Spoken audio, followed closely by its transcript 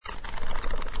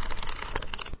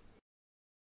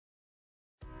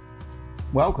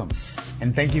Welcome,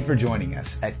 and thank you for joining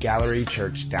us at Gallery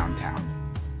Church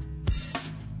Downtown.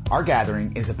 Our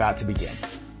gathering is about to begin.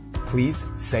 Please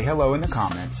say hello in the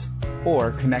comments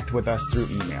or connect with us through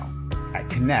email at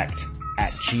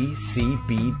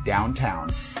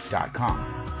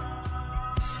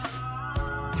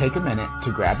connect@gcbdowntown.com. Take a minute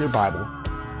to grab your Bible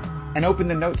and open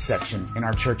the notes section in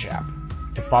our church app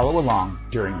to follow along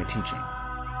during the teaching.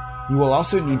 You will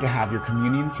also need to have your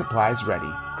communion supplies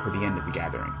ready for the end of the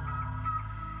gathering.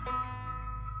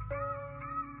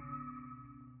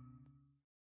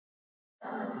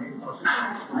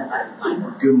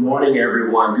 Good morning,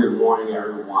 everyone. Good morning,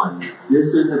 everyone.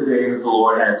 This is the day that the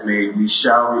Lord has made. We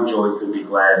shall rejoice and be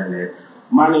glad in it.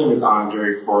 My name is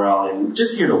Andre Farrell, and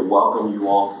just here to welcome you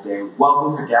all today.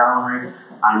 Welcome to Gallery.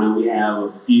 I know we have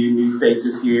a few new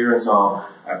faces here, and so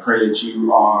I pray that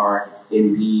you are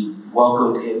indeed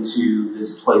welcomed into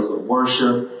this place of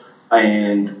worship,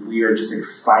 and we are just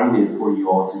excited for you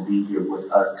all to be here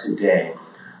with us today.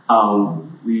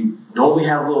 We normally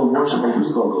have a little worship, but we're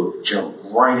just going to jump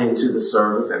right into the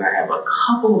service, and I have a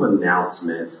couple of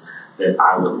announcements that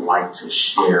I would like to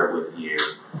share with you.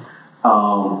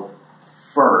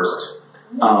 First,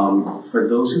 for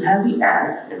those who have the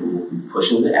app, and we'll be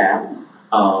pushing the app,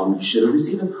 you should have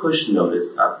received a push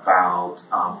notice about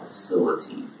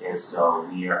facilities, and so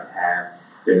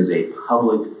there's a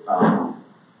public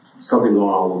something going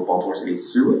on with Baltimore City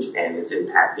sewage, and it's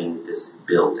impacting this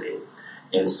building.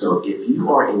 And so if you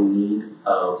are in need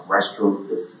of restroom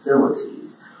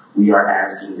facilities, we are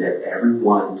asking that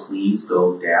everyone please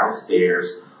go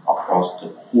downstairs across the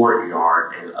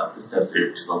courtyard and up the steps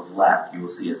there to the left. You will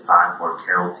see a sign for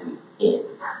Carrollton Inn.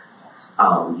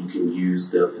 You can use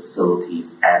the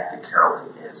facilities at the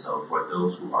Carrollton Inn. So for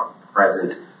those who are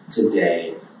present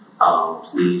today,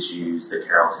 please use the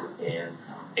Carrollton Inn.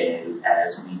 And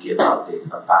as we get updates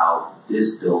about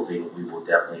this building, we will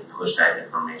definitely push that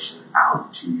information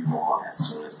out to you all as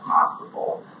soon as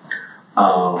possible.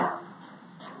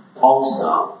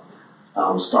 Also,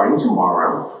 starting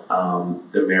tomorrow,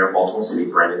 the Mayor of Baltimore City,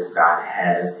 Brandon Scott,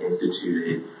 has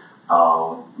instituted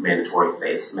mandatory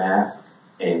face masks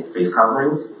and face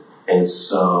coverings. And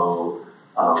so,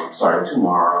 starting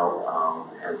tomorrow,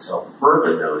 until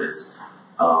further notice,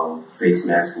 face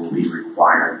masks will be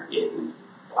required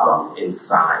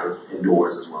inside,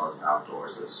 indoors as well as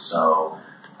outdoors. And so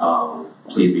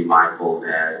please be mindful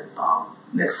that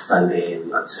next Sunday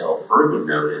until further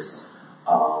notice,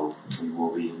 we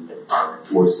will be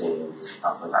enforcing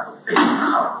some type of face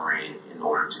covering in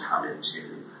order to come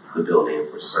into the building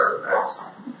for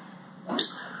service.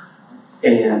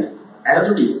 And as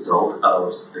a result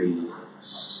of the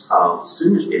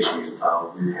sewage issue,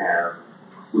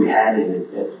 we had an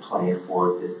event planned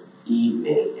for this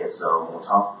evening, and so we'll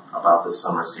talk about the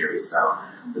summer series. So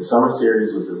the summer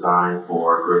series was designed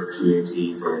for growth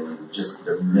communities and just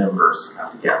the members to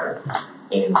come together.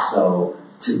 And so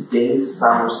today's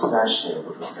summer session,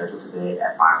 which was scheduled today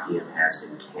at 5 p.m., has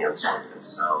been canceled. And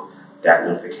so that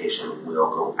notification will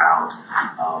go out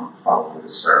following the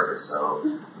service. So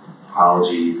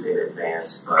apologies in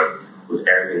advance, but with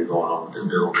everything going on with the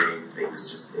building, I think it's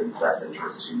just in best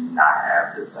interest to not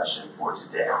have this session for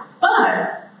today.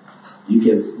 But you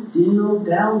can still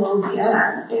download the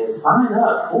app and sign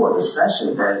up for the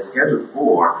session that is scheduled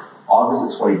for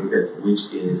August the 25th,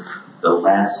 which is the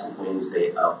last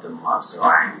Wednesday of the month. So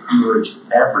I encourage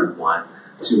everyone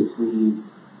to please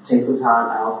take some time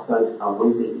out on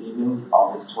Wednesday evening,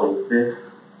 August 25th,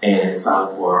 and sign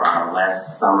up for our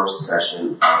last summer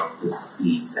session of the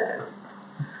season.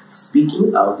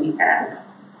 Speaking of the app,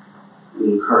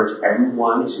 we encourage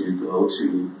everyone to go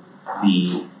to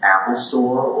the Apple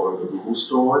Store or the Google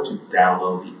Store to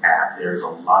download the app. There's a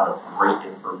lot of great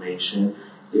information.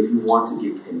 If you want to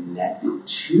get connected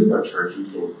to the church, you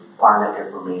can find that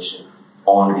information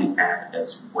on the app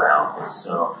as well. And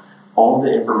so all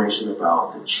the information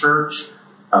about the church,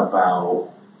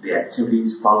 about the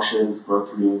activities, functions,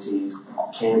 growth communities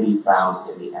can be found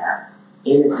in the app.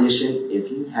 In addition,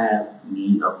 if you have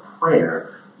need of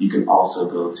prayer, you can also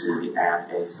go to the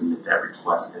app and submit that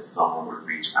request, and someone will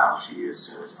reach out to you as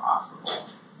soon as possible.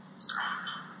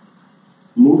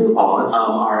 Moving on,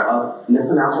 our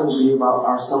next announcement will be about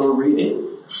our summer reading.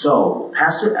 So,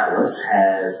 Pastor Ellis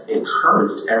has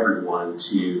encouraged everyone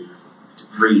to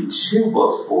read 2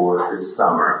 books for this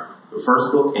summer. The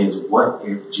first book is What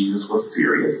If Jesus Was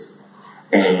Serious?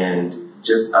 And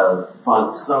just a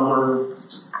fun summer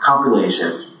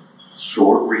compilation,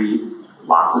 short read,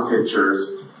 lots of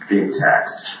pictures, big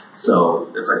text. So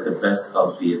it's like the best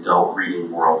of the adult reading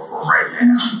world for right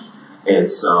now. And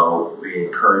so we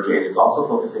encourage it. It's also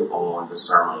focusing on the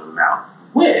Sermon on the Mount,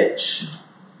 which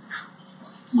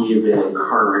we have been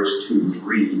encouraged to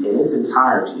read in its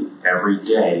entirety every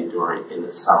day in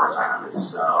the summertime. And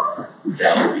so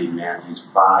that would be Matthew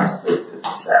 5, 6, and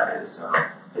 7. So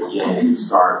again, you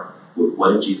start with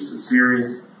What If Jesus Is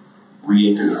Serious,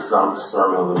 reading through the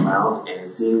Sermon on the Mount, and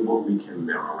seeing what we can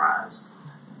memorize.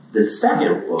 The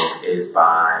second book is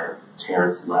by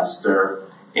Terrence Lester,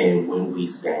 and When We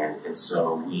Stand. And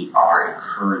so we are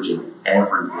encouraging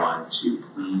everyone to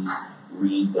please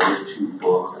read those two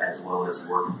books as well as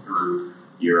work through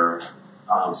your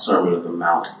Sermon on the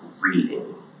Mount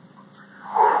reading.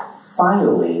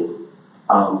 Finally,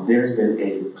 there's been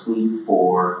a plea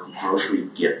for grocery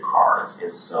gift cards.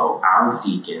 And so our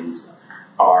deacons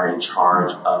are in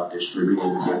charge of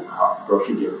distributing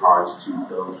grocery gift cards to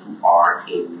those who are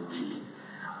in need.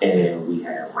 And we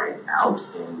have ran out,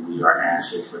 and we are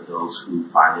asking for those who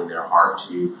find in their heart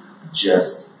to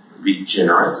just be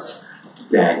generous,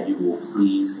 that you will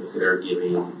please consider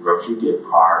giving grocery gift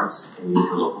cards in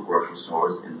your local grocery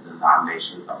stores in the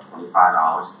denomination of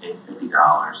 $25 and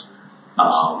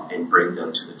 $50, and bring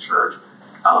them to the church.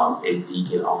 A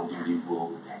deacon on duty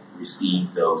will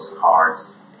receive those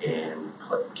cards and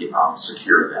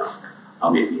secure them.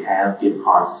 If you have gift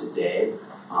cards today,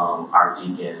 our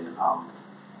deacon,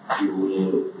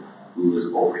 Julian, who is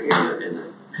over here in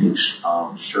the pink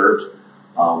shirt,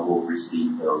 will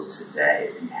receive those today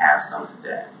if you have some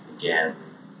today. Again,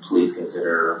 please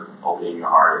consider opening your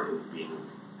heart and being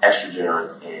extra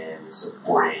generous and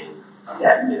supporting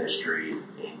that ministry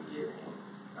and giving.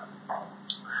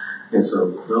 And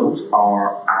so those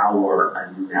are our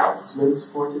announcements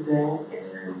for today.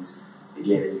 And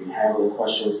again, if you have any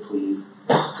questions, please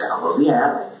download the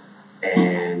app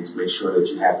and make sure that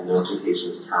you have the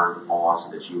notifications turned on so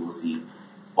that you will see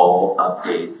all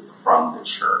updates from the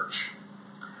church.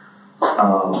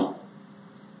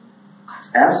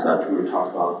 As such, we were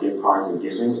talking about gift cards and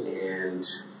giving, and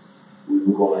we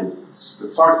were going to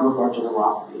start with our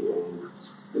generosity. And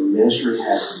the ministry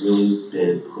has really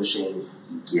been pushing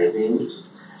giving,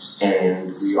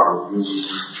 and we are really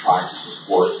trying to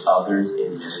support others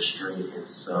in ministry. And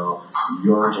so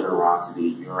your generosity,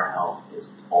 your help is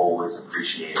always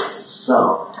appreciated.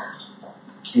 So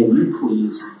can you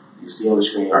please, you see on the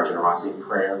screen our generosity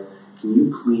prayer, can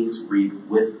you please read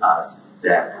with us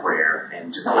that prayer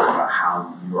and just think about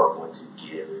how you are going to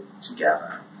give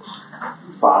together?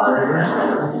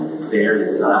 Father, there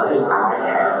is nothing I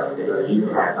have that you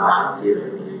have not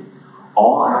given me.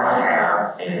 All I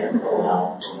have and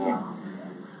belong to you,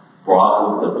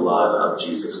 brought with the blood of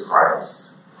Jesus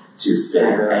Christ, to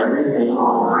spend everything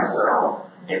on myself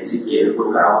and to give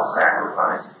without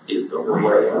sacrifice is the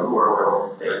way of the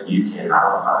world that you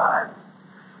cannot abide.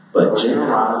 But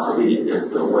generosity is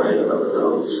the way of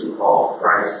those who call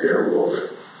Christ their Lord,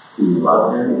 who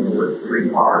love him with free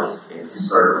hearts and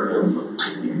serve him with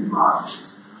renewed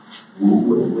minds, who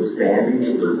withstanding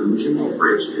the delusion of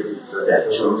riches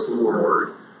that chose the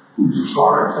word, whose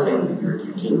heart in your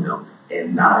kingdom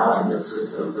and not in the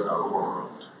systems of the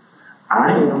world.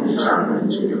 I am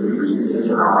determined to increase in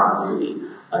generosity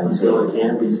until it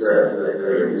can be said that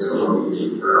there is no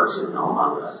needy person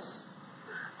among us.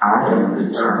 I am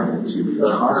determined to be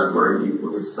trustworthy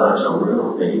with such a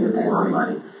little thing as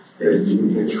money, that you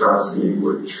can trust me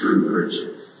with true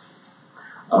riches.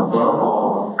 Above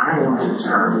all, I am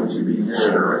determined to be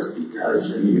generous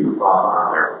because you,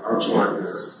 Father, are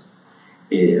generous.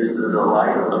 It is the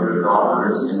delight of your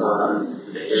daughters and sons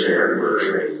to share your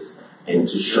traits and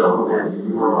to show them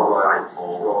you are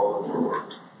delightful,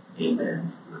 Lord.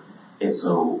 Amen. And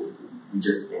so we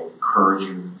just encourage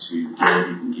you to give.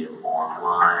 You can give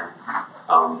online.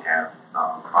 We have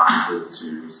boxes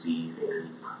to receive any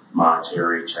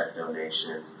monetary check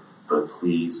donations. But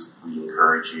please, we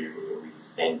encourage you and we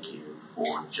thank you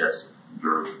for just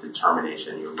your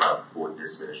determination, your love for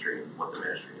this ministry and what the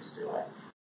ministry is doing.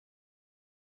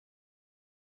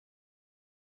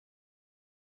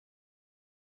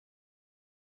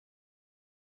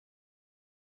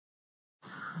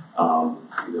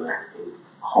 I'm going to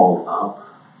call up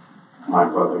my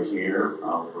brother here,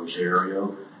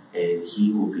 Rogerio, and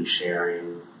he will be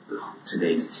sharing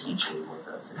today's teaching with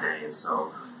us today. And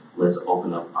so let's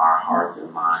open up our hearts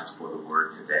and minds for the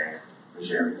word today.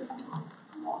 Rogerio,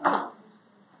 come on up.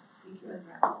 Thank you,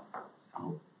 Edgar.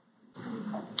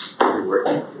 Is it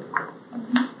working?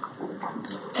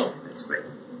 That's great.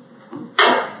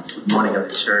 Good morning, of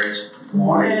the church. Good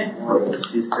morning, brothers and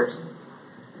sisters.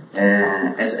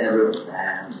 As Edward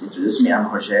introduced me, I'm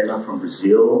Rogério. I'm from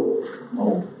Brazil.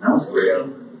 Oh, that was great.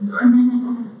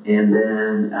 And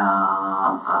then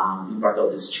I'm part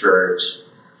of this church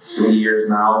 3 years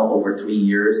now, over 3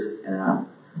 years. And I'm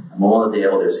one of the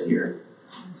elders here.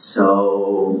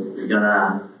 So we're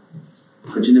gonna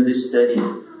continue this study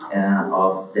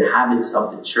of the habits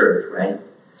of the church, right?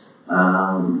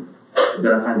 We're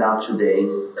gonna find out today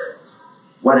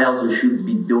what else we should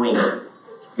be doing to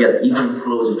get even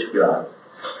closer to God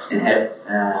and have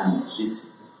these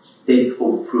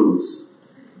tasteful fruits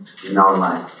in our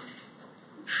lives.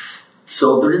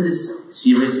 So during this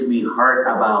series, we heard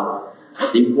about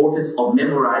the importance of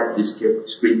memorizing the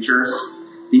scriptures,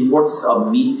 the importance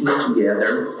of meeting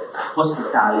together,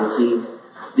 hospitality,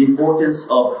 the importance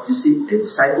of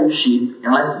discipleship,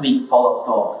 and last week Paul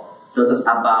taught us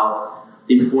about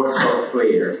the importance of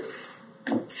prayer.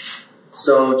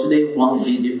 So today won't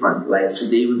be different. Like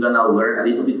today we're gonna learn a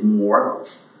little bit more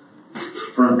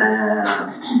from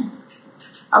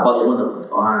about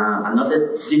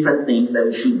another different things that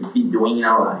we should be doing in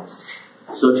our lives.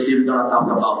 So today we're gonna talk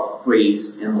about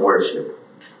praise and worship.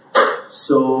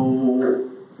 So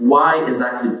why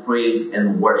exactly praise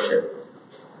and worship?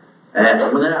 When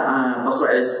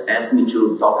Pastor Ellis asked me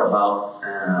to talk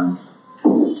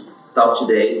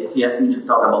today, he asked me to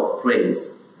talk about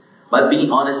praise. But being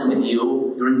honest with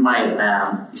you, during my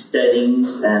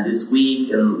studies this week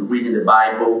and reading the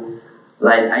Bible,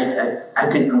 like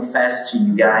I can confess to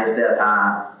you guys that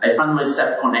I found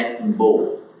myself connecting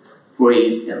both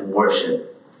praise and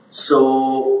worship.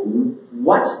 So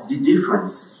what's the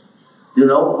difference? You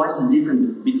know, what's the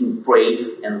difference between praise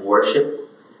and worship?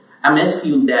 I'm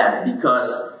asking you that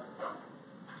because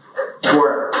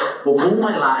for all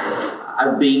my life,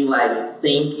 I've been like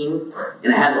thinking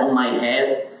and I had on my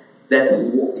head that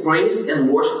praise and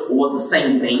worship was the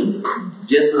same thing,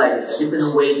 just like a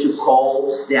different way to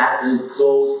call the act and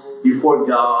go before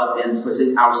God and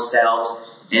present ourselves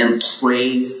and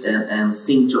praise and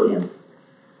sing to Him.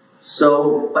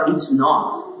 So, but it's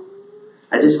not.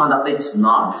 I just found out it's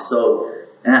not. So,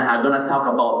 I'm gonna talk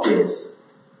about this.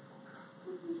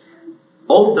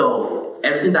 Although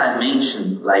everything that I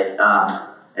mentioned, like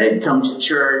come to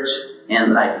church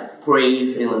and like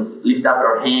praise and lift up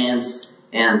our hands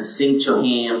and sing to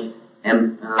Him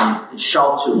and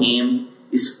shout to Him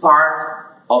is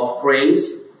part of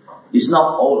praise. It's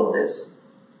not all of this.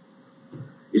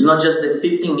 It's not just the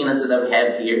 15 minutes that we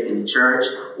have here in the church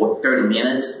or 30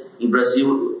 minutes. In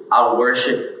Brazil, our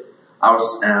worship, our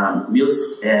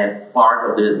music part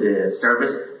of the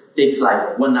service takes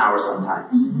like 1 hour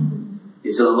sometimes. Mm-hmm.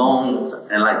 It's a long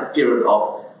period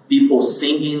of people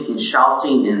singing and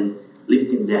shouting and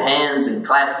lifting their hands and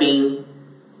clapping.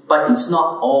 But it's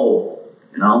not all,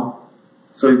 you know.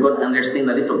 So you've got to understand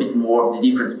a little bit more the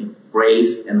difference between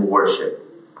praise and worship.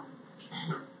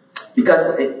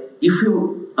 Because if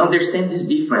you understand this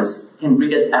difference, it can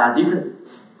bring a different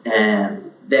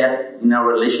depth in our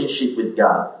relationship with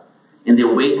God and the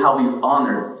way how we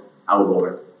honor our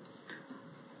Lord.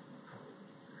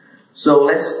 So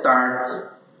let's start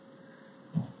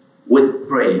with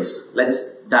praise. Let's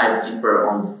dive deeper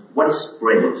on what is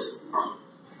praise.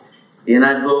 And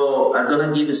I'm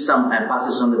gonna give you some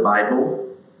passages on the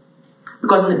Bible,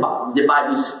 because the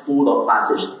Bible is full of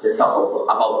passages that talk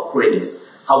about praise,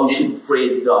 how we should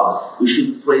praise God. We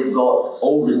should praise God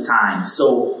all the time.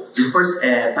 So the first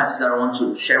passage that I want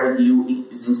to share with you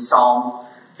is in Psalm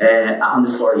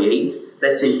 148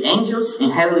 that says, "Angels in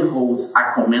heavenly hosts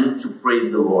are commanded to praise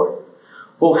the Lord.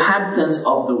 All inhabitants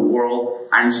of the world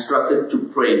are instructed to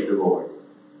praise the Lord."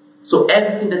 So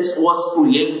everything that was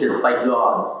created by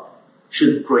God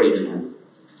should praise Him.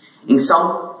 In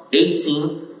Psalm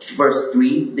 18 verse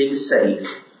 3, David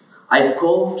says, "I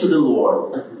call to the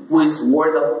Lord, who is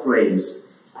worthy of praise,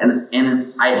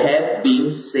 and I have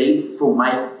been saved from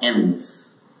my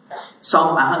enemies."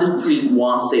 Psalm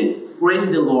 103:1 says, "Praise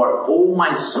the Lord, O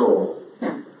my soul.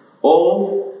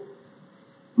 O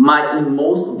my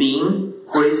inmost being,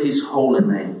 praise His holy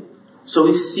name." So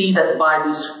we see that the Bible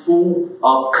is full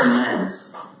of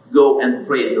commands. Go and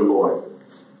praise the Lord.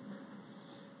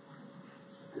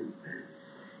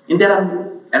 And there are,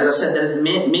 as I said, there's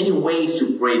many ways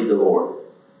to praise the Lord.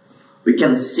 We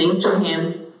can sing to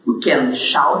Him, we can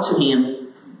shout to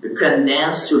Him, we can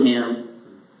dance to Him,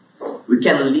 we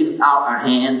can lift out our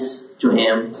hands to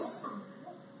Him,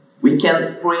 we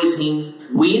can praise Him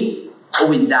with or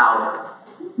without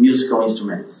musical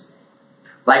instruments.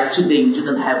 Like today, we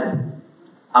didn't have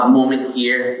a moment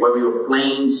here where we were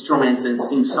playing instruments and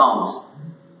sing songs.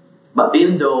 But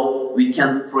even though we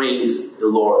can praise the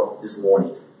Lord this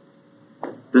morning.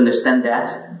 Do you understand that?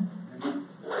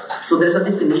 So there's a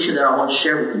definition that I want to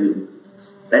share with you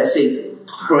that says,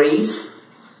 praise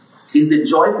is the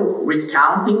joyful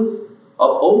recounting of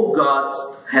all God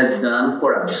has done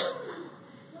for us.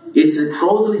 It's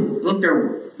closely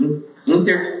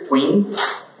intertwined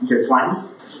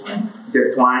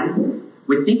intertwined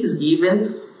with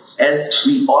thanksgiving as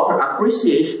we offer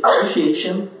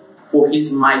appreciation for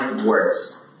His mighty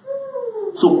works.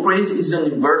 So praise is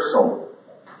universal.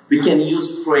 We can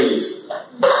use praise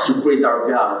to praise our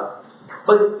God.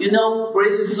 But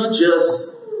praise is not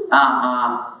just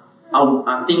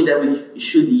a thing that we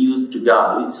should use to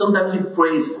God. Sometimes we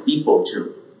praise people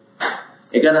too.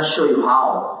 I'm gonna show you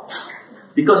how.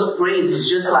 Because praise is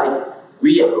just like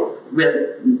we're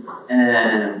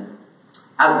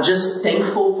just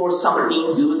thankful for something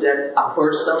good that a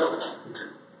person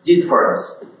did for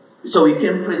us. So we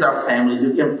can praise our families,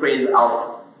 we can praise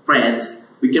our friends,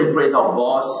 we can praise our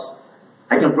boss.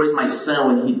 I can praise my son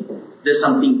when he does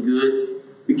something good.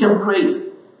 We can praise.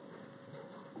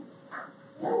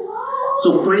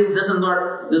 So praise does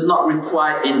not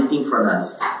require anything from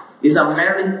us. It's a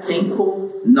merely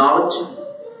thankful knowledge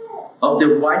of the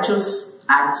righteous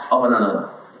act of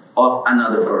another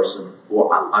person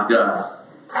or a God.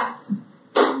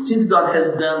 Since God has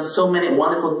done so many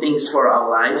wonderful things for our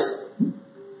lives,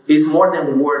 He's more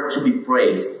than worth to be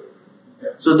praised.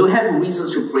 So do you have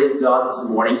reasons to praise God this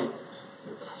morning?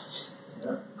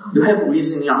 Do you have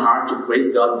reason in your heart to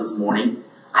praise God this morning?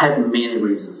 I have many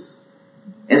reasons.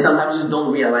 And sometimes you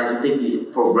don't realize, you take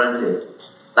it for granted.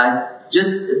 Like,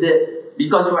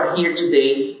 because you are here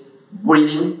today,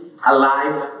 breathing,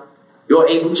 alive, you're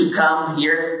able to come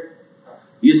here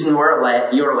using your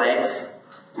legs,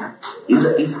 is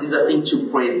a thing to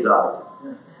praise God.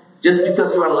 Just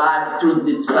because you're alive through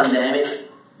this pandemic,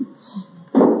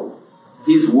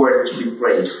 He's worthy to be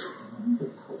praised.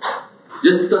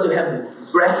 Just because you have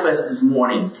breakfast this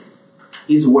morning,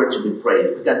 He's worthy to be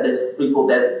praised. Because there's people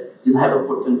that didn't have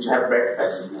opportunity to have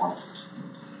breakfast this morning.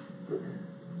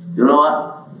 You know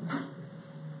what?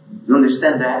 You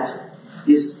understand that?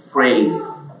 He's praised.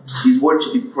 He's worthy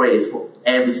to be praised for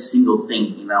every single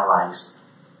thing in our lives.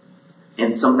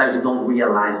 And sometimes we don't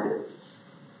realize it.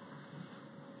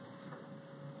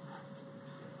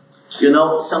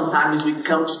 Sometimes we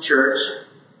come to church,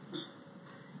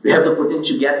 we have the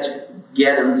opportunity to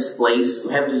get in this place,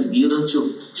 we have this building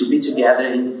to be together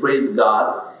and praise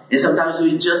God. And sometimes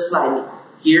we just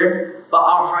here, but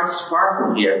our heart is far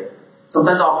from here.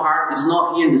 Sometimes our heart is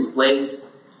not here in this place.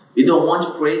 We don't want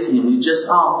to praise Him. We just,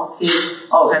 I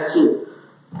have to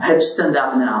stand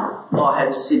up now. I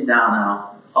have to sit down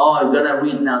now. I'm gonna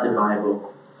read now the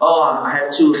Bible. I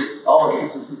have to,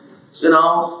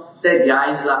 that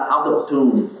guy is out of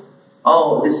tune.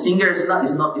 The singer is not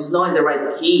in the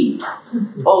right key.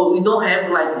 We don't have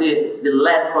the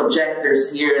LED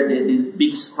projectors here, the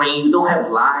big screen. We don't have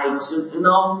lights.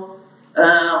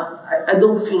 I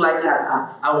don't feel like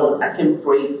I can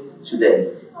praise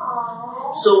today.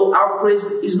 So our praise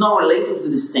is not related to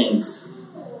these things.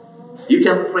 You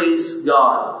can praise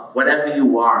God whatever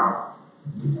you are,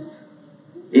 and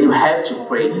you have to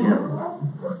praise Him.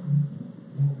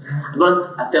 I'm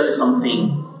going to tell you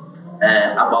something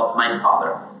about my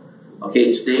father.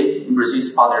 Okay, today in Brazil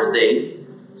is Father's Day,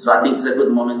 so I think it's a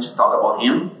good moment to talk about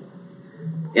him.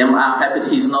 And I'm happy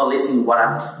that he's not listening what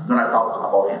I'm going to talk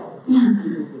about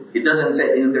him. He doesn't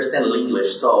understand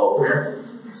English, so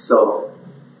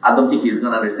I don't think he's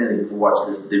going to understand if he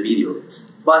watches the video.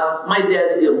 But my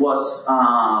dad was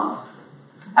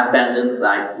abandoned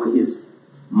with his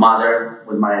mother,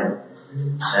 with my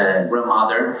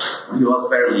grandmother when he was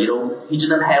very little. He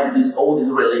didn't have this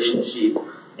relationship,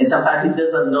 and sometimes he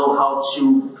doesn't know how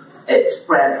to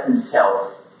express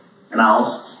himself,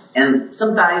 and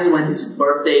sometimes when his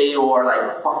birthday or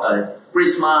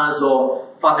Christmas or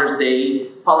Father's Day,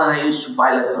 Paul and I used to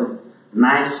buy some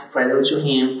nice present to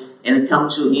him and come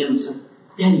to him and say,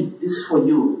 "Daddy, this is for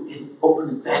you." And he opened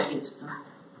the package.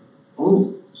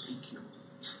 Oh, thank you.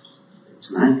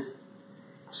 It's nice.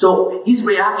 So his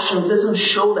reaction doesn't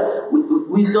show that.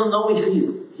 We don't know if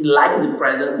he liked the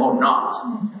present or not.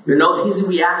 His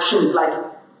reaction is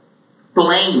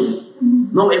plain,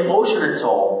 no emotion at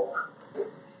all.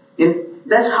 And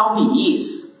that's how he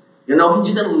is. He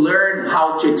didn't learn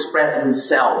how to express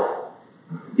himself.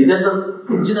 He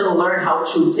didn't learn how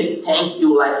to say thank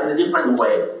you in a different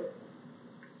way.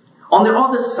 On the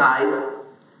other side,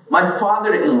 my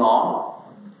father-in-law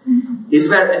is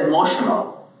very emotional.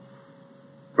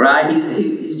 Right?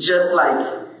 He's just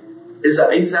it's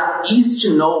easy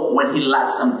to know when he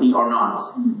likes something or not.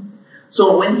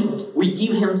 So when we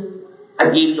give him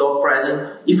a gift or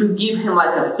present, if you give him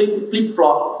a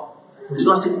flip-flop, he's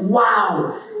going to say,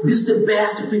 "Wow, this is the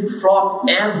best flip-flop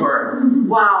ever.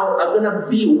 Wow, I'm going to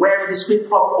be wearing this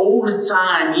flip-flop all the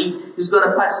time." He's going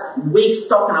to pass weeks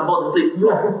talking about the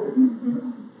flip-flop.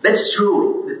 That's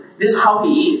true. This is how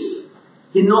he is.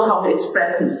 He knows how to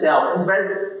express himself.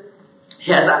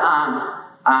 He has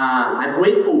a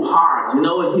grateful heart. You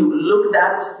know, he looked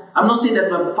at, I'm not saying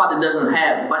that my father doesn't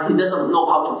have, but he doesn't know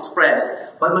how to express.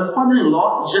 But my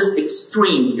father-in-law is just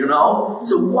extreme, you know.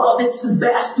 So, wow, that's the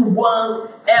best one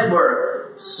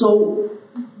ever. So,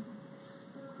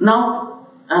 now,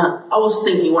 I was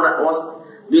thinking, when I was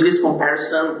doing this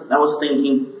comparison, I was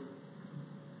thinking,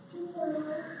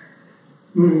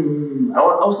 I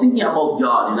was thinking about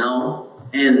God, you know,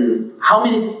 and how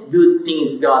many good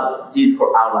things God did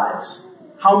for our lives.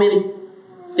 How many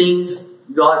things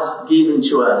God's given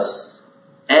to us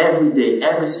every day,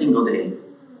 every single day.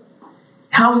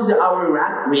 How is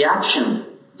our reaction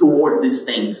toward these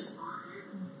things?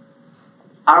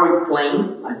 Are we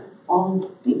playing like,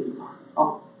 oh, thank you, God.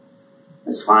 Oh,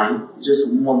 that's fine.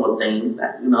 Just one more thing,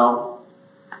 you know.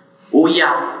 Oh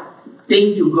yeah,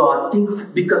 thank you, God. Thank you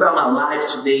because I'm alive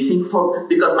today. Thank you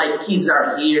because my kids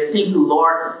are here. Thank you,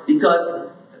 Lord, because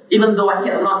even though I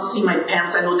cannot see my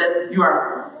parents, I know that you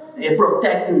are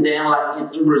protecting them,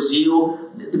 like in Brazil.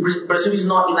 Brazil is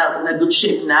not in a good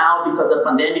shape now because of the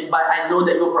pandemic, but I know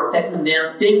that you're protecting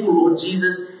them. Thank you, Lord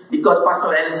Jesus, because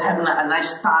Pastor Ellis is having a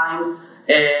nice time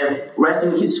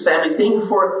resting with his family. Thank you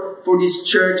for this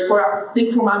church. Thank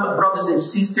you for my brothers and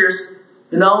sisters.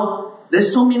 You know,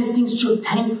 there's so many things to be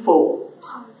thankful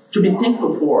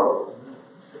for.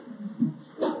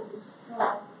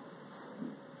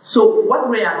 So, what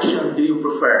reaction do you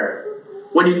prefer?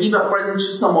 When you give a present to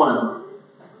someone,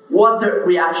 what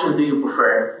reaction do you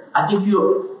prefer? I think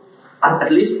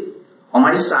at least on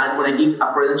my side, when I give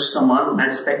a present to someone, I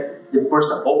expect the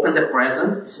person open the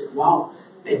present and say, wow,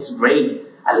 that's great.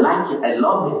 I like it. I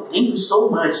love it. Thank you so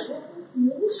much.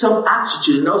 Some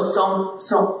attitude, you know,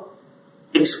 some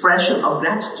expression of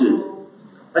gratitude.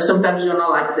 But sometimes you're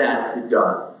not like that with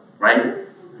God, right?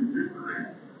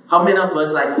 How many of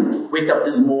us wake up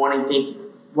this morning thinking,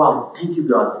 wow, thank you,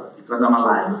 God, because I'm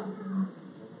alive.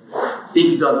 Thank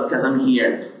you, God, because I'm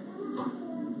here.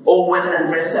 Or when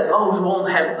Andrea said, oh, we won't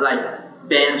have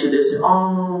band to this.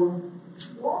 Oh,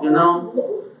 you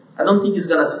know, I don't think it's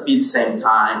going to be the same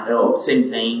time, or same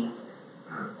thing.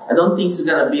 I don't think it's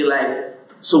going to be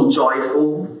so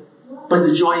joyful. But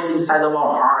the joy is inside of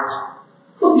our hearts.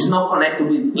 It's not connected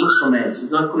with instruments.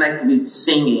 It's not connected with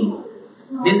singing.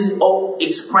 This is all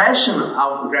expression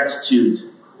of gratitude.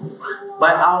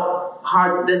 But our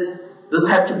heart doesn't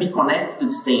have to be connected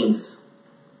with things.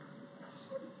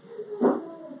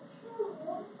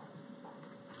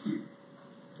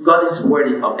 God is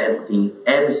worthy of everything,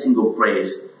 every single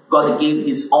praise. God gave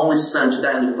His only Son to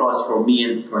die on the cross for me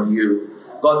and for you.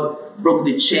 God broke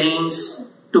the chains,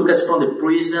 took us from the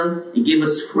prison, He gave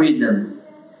us freedom.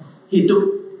 He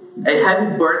took a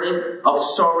heavy burden of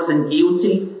sorrows and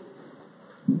guilty,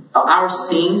 our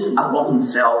sins upon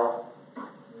Himself.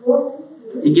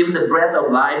 He gave the breath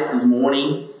of life this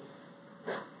morning.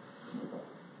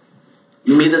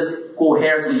 He made us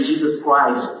co-heirs with Jesus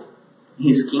Christ in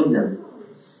His kingdom.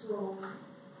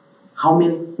 How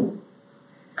many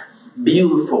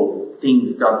beautiful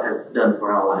things God has done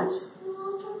for our lives.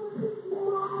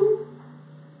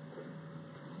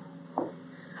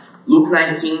 Luke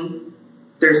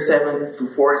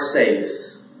 19:37-40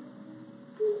 says,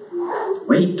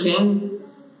 when He came,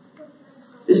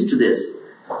 listen to this.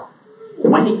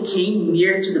 When He came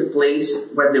near to the place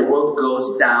where the road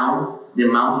goes down the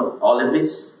Mount of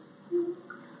Olives,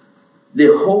 the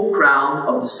whole crowd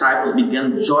of disciples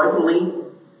began joyfully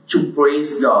to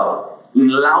praise God in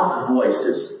loud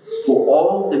voices for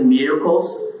all the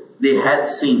miracles they had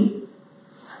seen.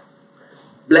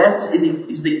 Blessed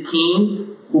is the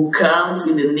King who comes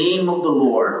in the name of the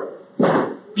Lord.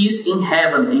 Peace in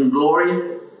heaven and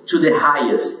glory to the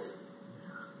highest.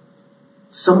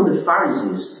 Some of the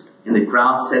Pharisees in the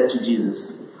crowd said to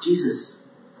Jesus, Jesus,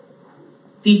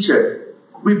 teacher,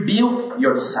 rebuke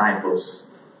your disciples.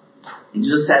 And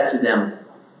Jesus said to them,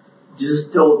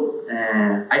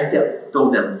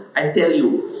 told them, I tell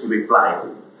you, he replied,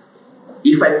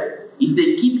 if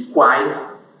they keep quiet,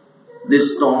 the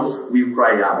stones will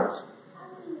cry out.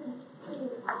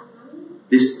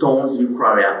 The stones will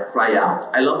cry out.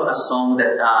 I love a song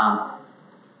that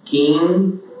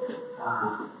King,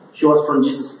 she was from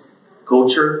Jesus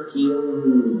culture,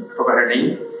 King, forgot her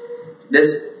name.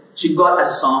 She got a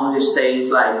song that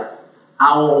says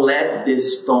I won't let the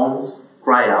stones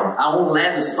cry out. I won't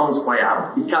let the stones cry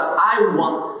out because I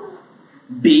want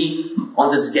to be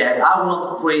on this gap. I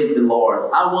want to praise the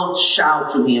Lord. I want to shout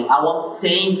to Him. I want to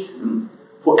thank Him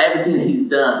for everything He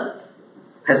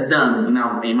has done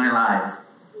in my life.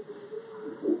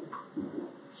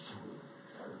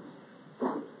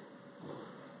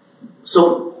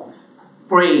 So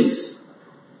praise,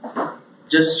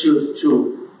 just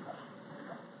to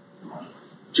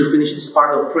to finish this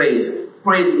part of praise.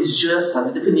 Praise is just, as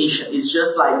a definition, is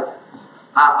just like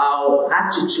our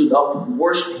attitude of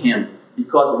worship Him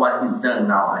because of what He's done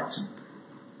in our lives.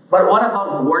 But what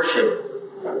about worship?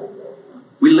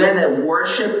 We learn that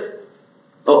worship,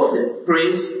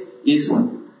 praise is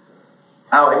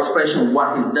our expression of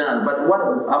what He's done. But what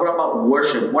about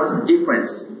worship? What is the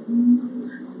difference?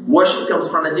 Worship comes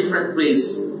from a different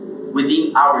place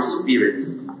within our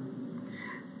spirits.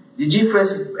 The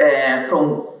difference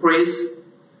from praise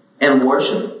and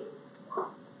worship?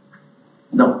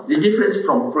 No, the difference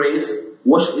from praise,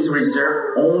 worship is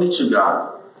reserved only to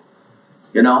God.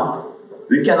 You know,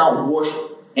 we cannot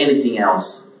worship anything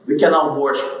else. We cannot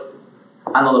worship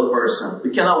another person.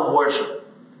 We cannot worship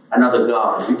another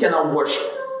God. We cannot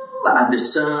worship the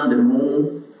sun, the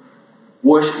moon.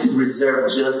 Worship is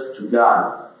reserved just to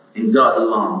God and God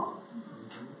alone.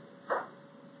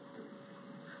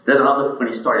 There's another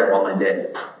funny story about my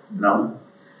dad. You know,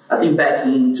 I think back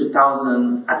in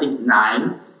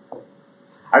 2009,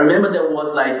 I remember there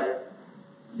was like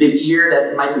the year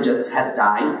that Michael Jackson had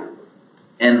died,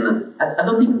 and I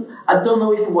don't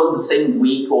know if it was the same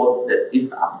week or the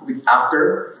week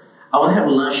after. I want to have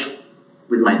lunch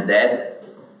with my dad,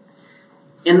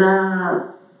 and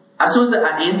as soon as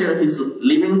I entered his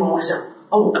living room, I said,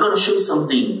 "Oh, I'm gonna show you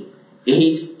something." And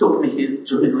he took me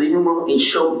to his living room and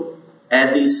showed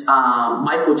this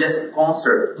Michael Jackson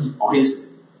concert on his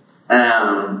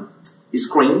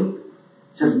screen.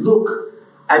 He said, "Look,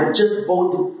 I just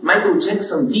bought Michael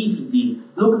Jackson DVD.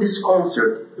 Look at this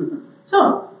concert."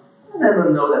 So, I never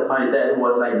know that my dad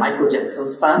was like Michael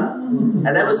Jackson's fan.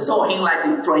 I never saw him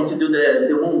like trying to do the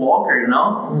moonwalker, you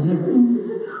know?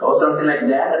 Or something like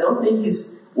that. I don't think he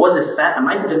was a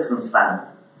Michael Jackson's fan.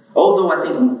 Although I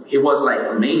think he was like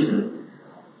amazing.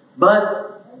 But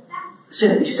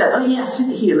he said, "Oh yeah, sit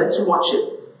here, let's watch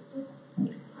it."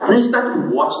 And I started to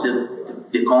watch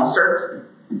the concert.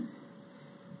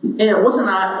 And it wasn't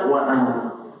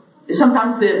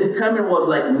sometimes the camera was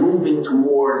like moving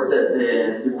towards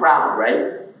the crowd,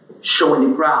 right? Showing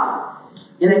the crowd.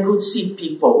 And I could see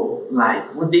people,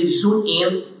 like, when they zoom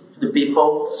in to the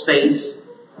people's face,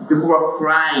 people were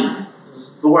crying.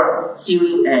 They were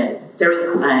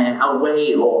tearing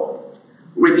away or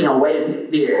ripping away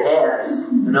their hairs,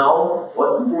 you know?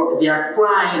 They are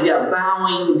crying, they are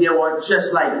bowing, they were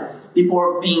just like, people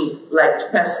were being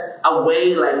like passed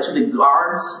away like to the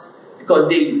guards because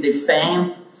they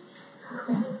faint.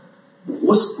 It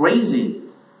was crazy.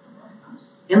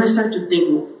 And I started to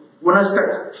think, when I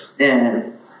start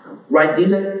write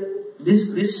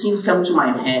this scene came to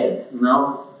my head, you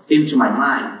know, came to my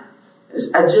mind.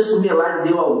 I just realized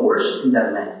they were worshiping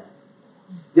that man.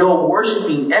 They were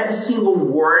worshiping every single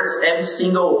words, every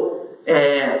single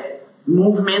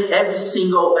movement, every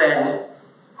single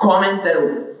comment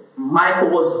that Michael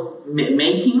was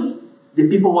making. The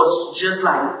people was just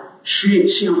like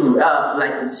cheering up,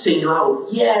 like saying loud,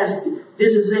 "Yes,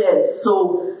 this is it."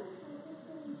 So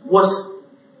was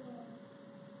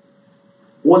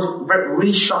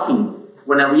really shocking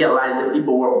when I realized that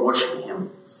people were worshiping him.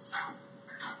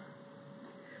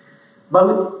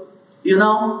 But you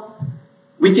know,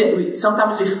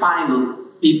 sometimes we find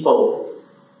people,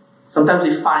 sometimes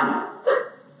we find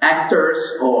actors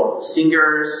or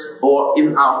singers or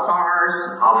even our cars,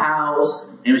 our house,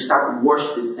 and we start to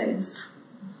worship these things.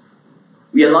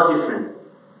 We are not different.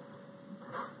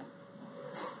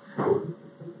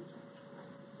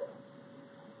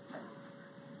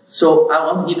 So I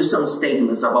want to give you some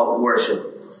statements about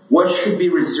worship. Worship should be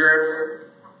reserved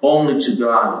only to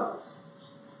God.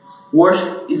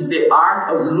 Worship is the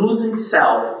art of losing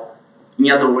self in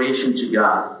adoration to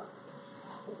God.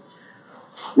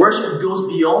 Worship goes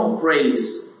beyond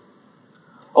praise,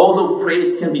 although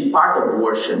praise can be part of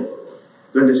worship.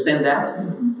 Do you understand that?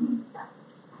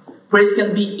 Praise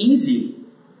can be easy,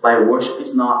 but worship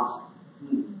is not.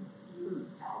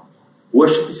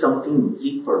 Worship is something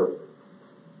deeper.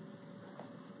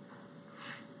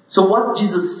 So what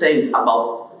Jesus says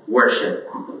about worship?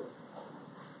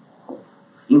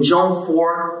 In John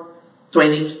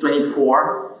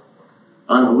 4:20-24,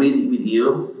 I'm going to read it with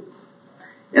you.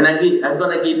 And I'm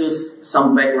going to give you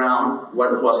some background,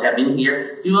 what was happening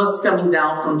here. He was coming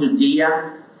down from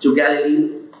Judea to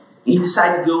Galilee. He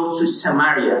decided to go to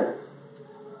Samaria.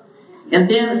 And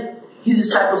then his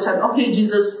disciples said, "Okay,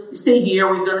 Jesus, stay here.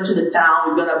 We're going to the town.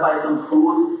 We're going to buy some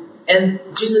food." And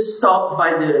Jesus stopped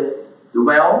by the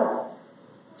well.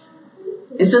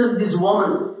 Instead of this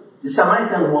woman, the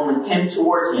Samaritan woman came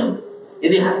towards him.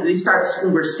 And they started this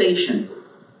conversation.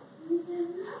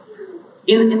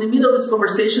 In the middle of this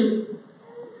conversation,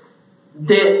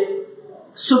 the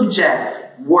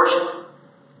subject, worship,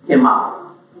 came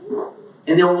up.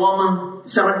 And the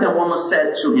Samaritan woman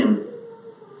said to him,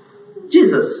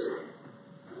 Jesus,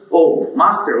 oh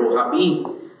Master, oh Rabbi,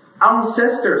 our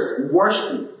ancestors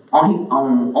worshipped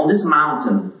on this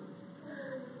mountain.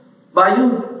 But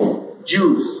you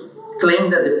Jews claim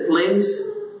that the place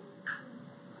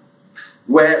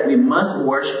where we must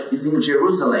worship is in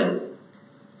Jerusalem.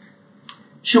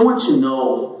 She wants to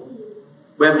know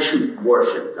where we should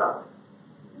worship God.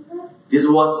 This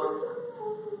was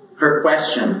her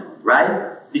question,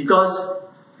 right? Because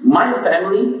my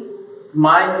family,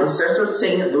 my ancestors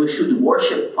saying that we should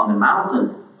worship on the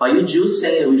mountain, but you Jews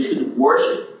saying that we should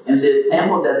worship in the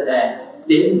temple that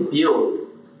they built.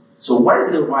 So what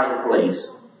is the right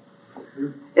place?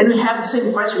 And we have the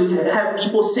same question. We have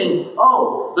people saying,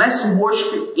 oh, let's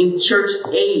worship in church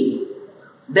A.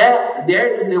 That there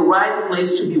is the right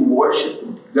place to be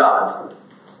worshiping God.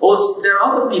 Or there are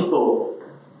other people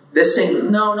that say,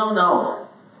 no.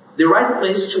 The right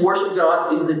place to worship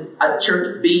God is at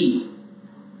church B.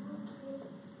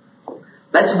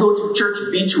 Let's go to church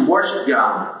B to worship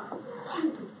God.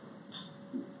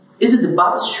 Is it the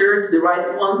Baptist church the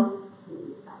right one?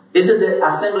 Is it the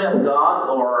Assembly of God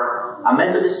or a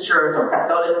Methodist church or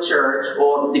Catholic church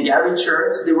or the Gary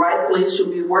church the right place to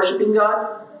be worshiping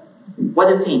God? What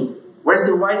do you think? Where's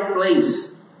the right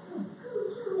place?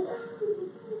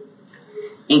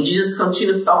 And Jesus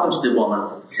continues talking to the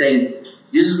woman, saying,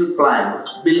 Jesus replied,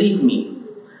 believe me,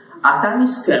 a time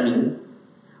is coming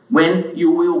when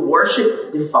you will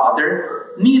worship the Father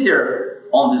neither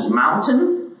on this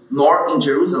mountain nor in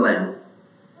Jerusalem.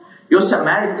 You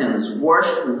Samaritans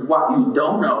worship what you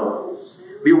don't know.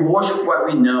 We worship what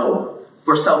we know.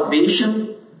 For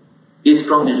salvation is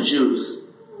from the Jews.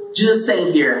 Jesus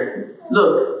saying here,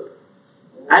 look,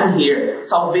 I'm here.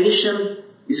 Salvation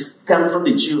is coming from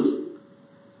the Jews.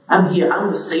 I'm here. I'm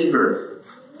the Savior.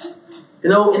 You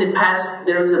know, in the past,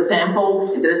 there's a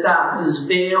temple. There's this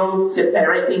veil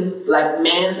separating like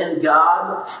man and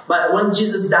God. But when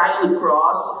Jesus died on the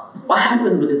cross, what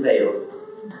happened with the veil?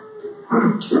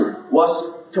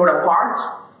 Was torn apart.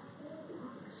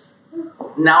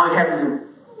 Now we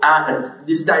have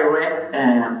this direct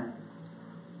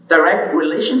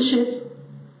relationship.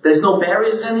 There's no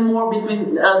barriers anymore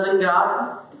between us and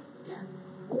God.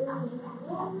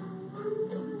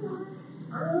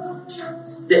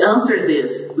 The answer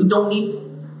is we don't need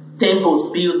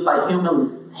temples built by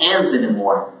human hands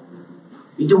anymore.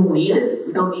 We don't need it.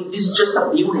 We don't need this is just a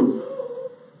building.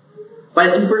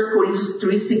 But in 1 Corinthians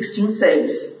 3:16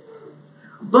 says,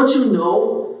 don't you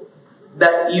know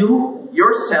that you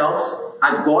yourselves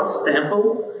are God's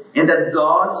temple and that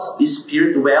God's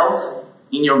Spirit dwells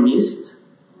in your midst?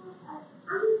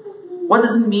 What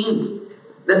does it mean?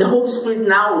 That the Holy Spirit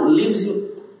now lives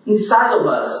inside of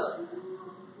us.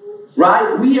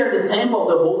 Right? We are the temple of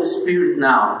the Holy Spirit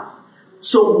now.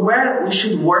 So where we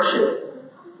should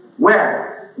worship?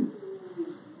 Where?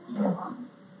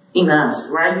 In us,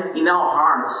 right? In our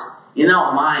hearts, in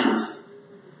our minds.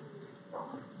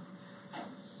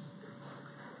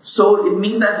 So it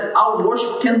means that our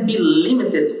worship can be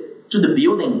limited to the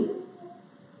building.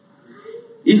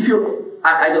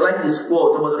 I like this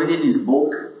quote. I was reading this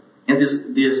book, and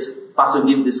this pastor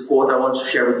gave this quote I want to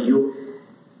share with you.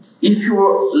 If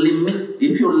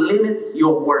you limit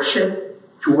your worship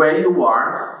to where you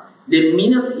are, the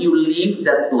minute you leave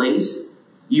that place,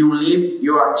 you leave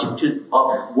your attitude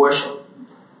of worship.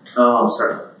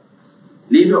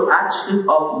 Leave your attitude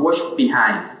of worship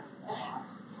behind.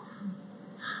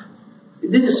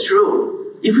 This is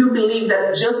true. If you believe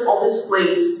that just on this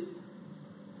place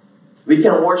we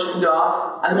can worship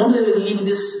God, and the moment we leave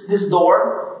this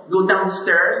door, go down the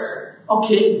stairs,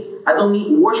 okay, I don't need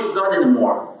to worship God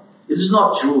anymore. This is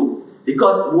not true.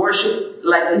 Because worship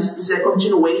like this is a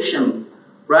continuation,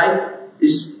 right?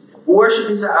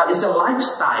 Worship is a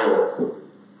lifestyle.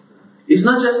 It's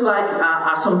not just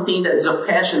like something that is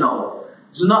occasional.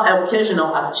 It's not an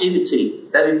occasional activity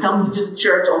that we come to the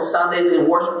church on Sundays and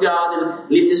worship God and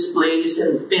leave this place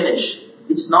and finish.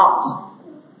 It's not.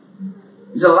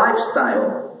 It's a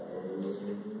lifestyle.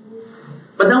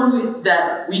 But now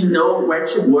that we know where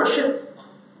to worship,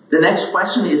 the next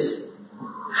question is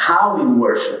how we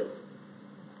worship.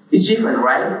 It's different,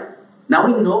 right? Now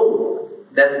we know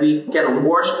that we can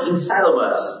worship inside of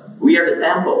us. We are the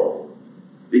temple.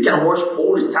 We can worship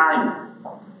all the time.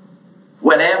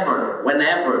 Whenever.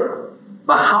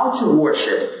 But how to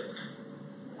worship?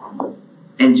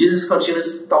 And Jesus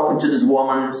continues talking to this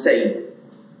woman and saying,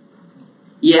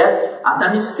 yet a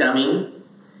time is coming,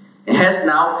 and has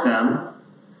now come,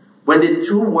 when the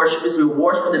true worshippers will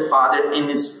worship the Father in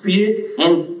the Spirit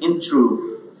and in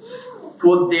truth.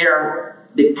 For they are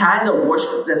the kind of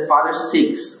worship that the Father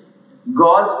seeks.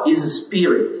 God is a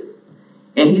spirit,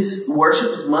 and his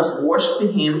worshippers must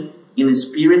worship him in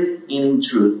spirit and in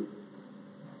truth.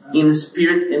 In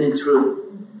spirit and in truth.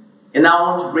 And now I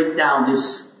want to break down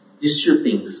these two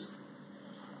things.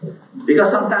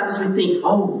 Because sometimes we think,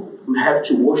 we have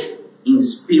to worship in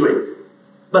spirit.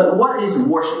 But what is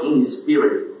worship in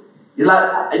spirit?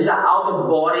 It's an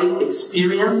out-of-body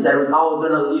experience that I'm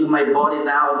gonna leave my body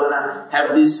now, I'm gonna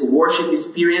have this worship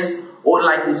experience. Or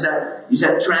like it's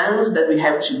a trance that we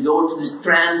have to go to this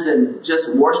trance and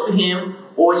just worship him.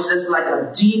 Or it's just like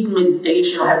a deep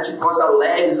meditation, we have to cross our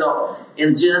legs up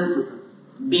and just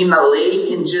be in a lake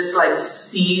and just like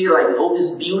see like all this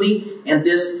beauty and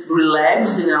just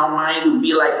relax and our mind will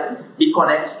be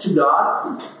connected to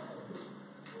God.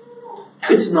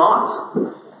 It's not.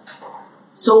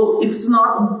 So if it's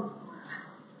not,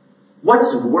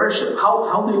 what's worship?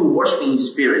 How do you worship in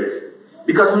spirit?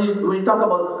 Because when you talk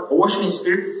about worship in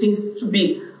spirit, it seems to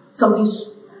be something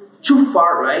too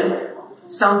far, right?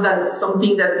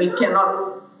 Something that we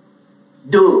cannot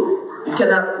do. We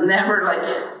cannot never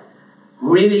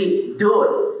really do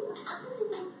it.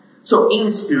 So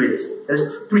in spirit,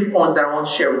 there's 3 points that I want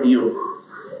to share with you.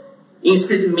 In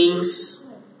spirit means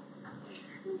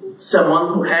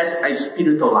someone who has a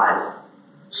spiritual life.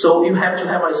 So you have to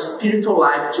have a spiritual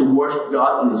life to worship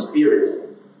God in the spirit.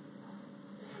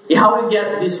 And how we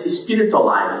get this spiritual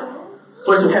life?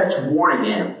 First, we have to be born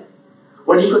again.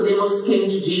 When Nicodemus came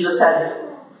to Jesus and said,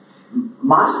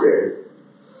 Master,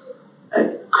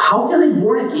 how can I be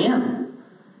born again?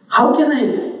 How can I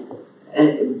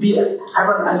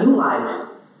have a new life?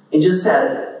 And Jesus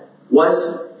said, what's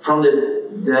from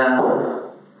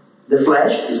the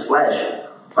flesh is flesh.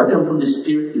 What comes from the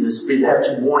spirit is the spirit. You have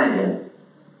to be born again.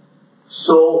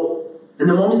 So, in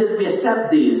the moment that we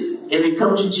accept this, and we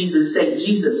come to Jesus and say,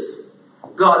 Jesus,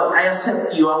 God, I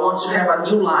accept you. I want to have a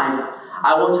new life.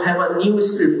 I want to have a new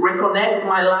spirit. Reconnect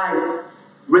my life.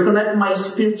 Reconnect my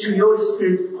spirit to your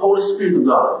spirit, Holy Spirit of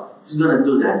God. He's going to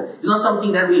do that. It's not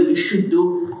something that we should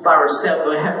do by ourselves.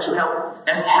 We have to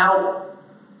ask help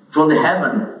from the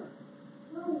heaven.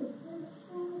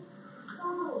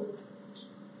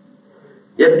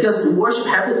 Yeah, because the worship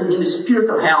happens in the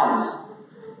spiritual realms.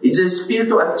 It's a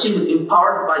spiritual activity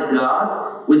empowered by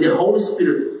God with the Holy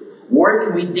Spirit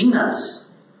working within us.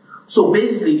 So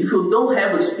basically, if you don't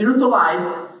have a spiritual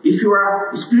life, if you are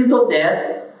spiritual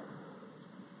dead,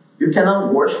 you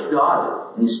cannot worship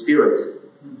God in spirit.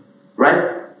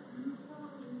 Right?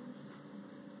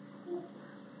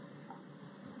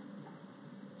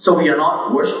 So we are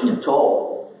not worshiping at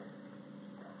all.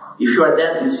 If you are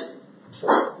dead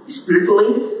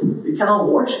spiritually, you cannot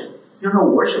worship. You're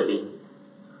not worshiping.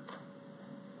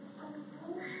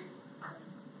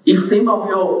 If thing of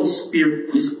your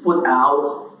spirit is put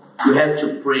out, you have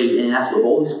to pray and ask the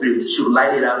Holy Spirit to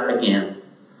light it up again,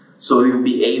 so you'll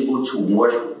be able to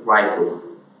worship rightly.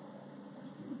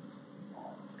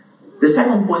 The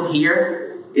second point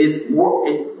here is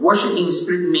worship in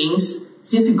spirit means,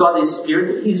 since God is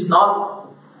spirit, He's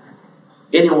not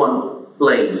anyone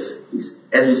place.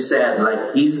 As we said,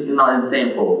 He's not in a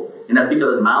temple, in a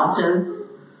particular mountain,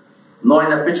 nor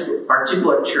in a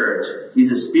particular church.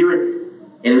 He's a spirit.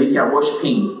 And we can worship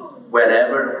Him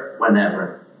wherever,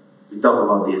 whenever. We talked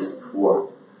about this before.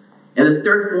 And the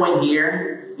third point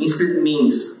here, in spirit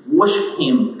means worship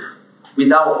Him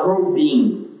with our whole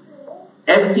being.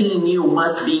 Everything in you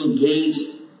must be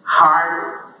engaged,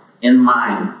 heart and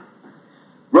mind.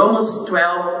 Romans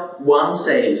 12:1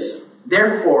 says,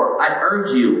 therefore, I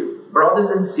urge you,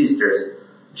 brothers and sisters,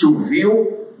 to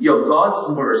view your God's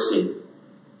mercy,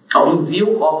 or in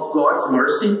view of God's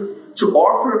mercy, to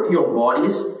offer your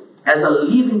bodies as a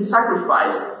living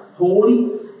sacrifice,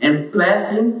 holy and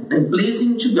pleasing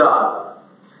to God.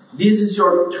 This is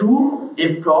your true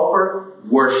and proper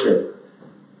worship.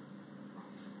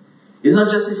 It's not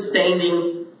just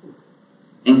standing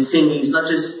and singing. It's not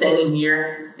just standing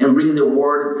here and bringing the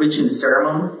word, preaching the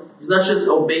sermon. It's not just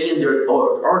obeying the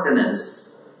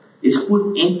ordinance. It's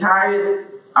put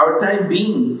our entire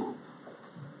being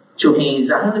to Him. It's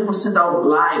 100% of our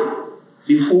life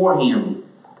before Him.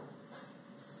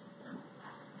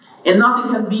 And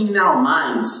nothing can be in our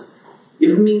minds.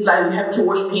 It means that we have to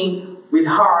worship Him with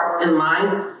heart and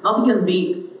mind. Nothing can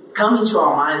be coming to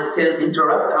our mind, can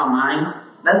interrupt our minds.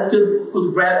 That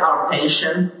could grab our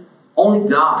attention. Only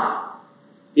God.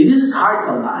 And this is hard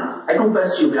sometimes. I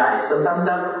confess to you guys. Sometimes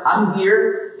I'm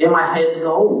here and my head is,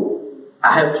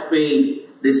 I have to pay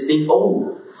this thing.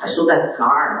 I saw that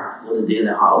car the other day in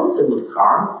the house. It's a good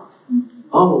car.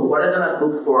 What am I gonna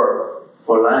cook for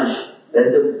lunch?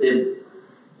 That's the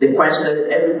the question that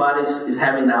everybody is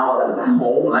having now at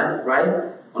home,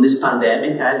 right? On this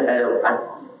pandemic, I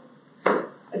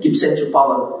keep saying to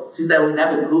Paula, since that we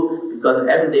never grew, because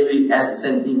every day we ask the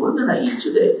same thing, what did I eat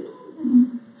today?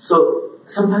 So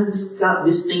sometimes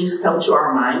these things come to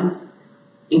our mind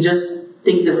and just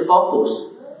take the focus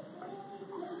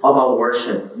of our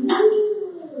worship.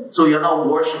 So you're not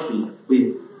worshiping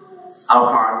with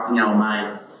our heart and our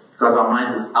mind, because our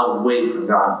mind is away from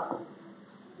God.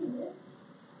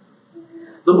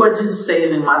 Look what Jesus says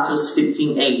in Matthew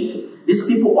 15:8. These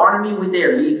people honor me with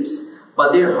their lips,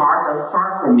 but their hearts are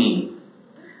far from me.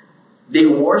 They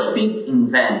worship in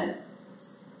vain.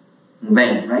 In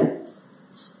vain, right?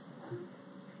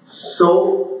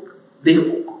 So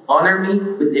they honor me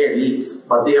with their lips,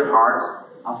 but their hearts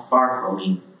are far from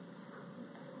me.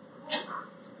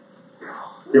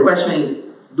 The question is,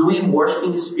 do we worship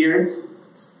in spirit?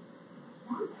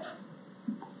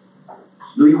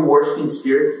 Do you worship in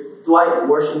spirit? Do I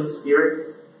worship in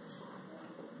spirit?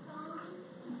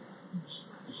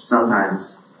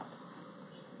 Sometimes.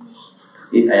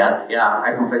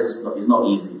 I confess it's not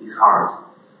easy. It's hard.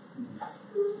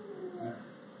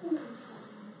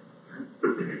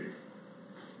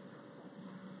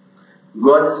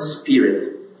 God is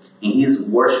spirit, and His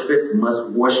worshippers must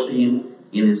worship Him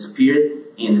in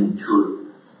spirit and in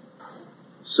truth.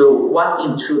 So what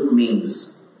in truth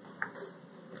means?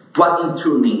 What in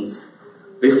truth means?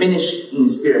 We finish in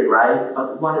spirit, right?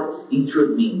 But what in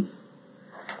truth means?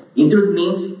 In truth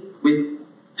means with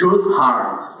truth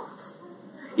heart.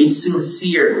 It's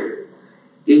sincere.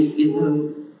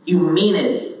 You mean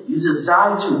it. You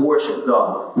desire to worship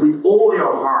God with all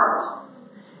your heart.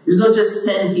 It's not just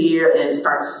stand here and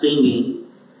start singing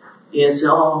and say,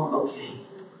 oh, okay.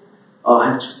 Oh,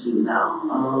 I have to sing now.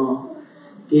 Oh,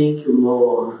 thank you,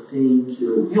 Lord. Thank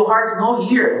you. Your heart's not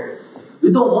here.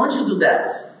 You don't want to do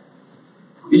that.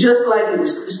 You just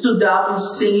stood up and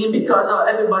singing because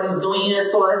everybody's doing it,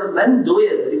 so let me do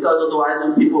it, because otherwise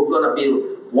people are going to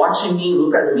be watching me,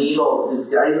 look at me, oh, this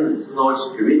guy is not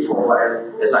spiritual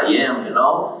as I am,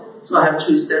 So I have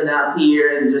to stand up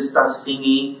here and just start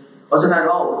singing. Or sometimes,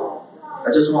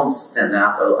 I just want to stand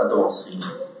up, I don't want to sing.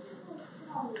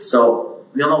 So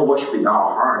we are not worshiping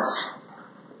our hearts.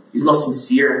 It's not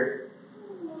sincere.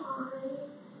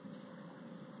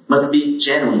 Must be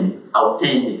genuine,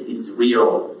 authentic, it's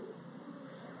real.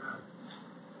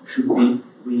 Should be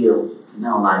real in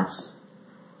our lives.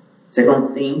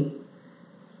 Second thing,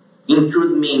 in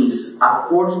truth means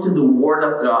according to the Word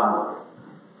of God.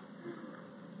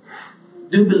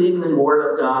 Do you believe in the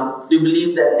Word of God? Do you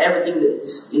believe that everything that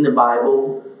is in the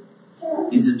Bible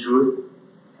is the truth?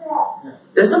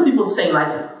 There's some people saying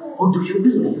do you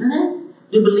believe in it?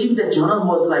 Do you believe that Jonah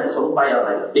was swallowed by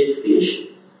a big fish?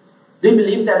 Do you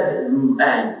believe that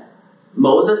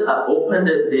Moses opened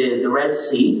the Red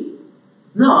Sea?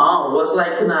 No, it was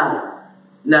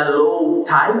in a low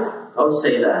tide. I would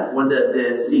say that when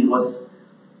the sea was.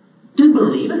 Do you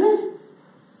believe in it?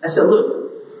 I said,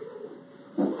 look,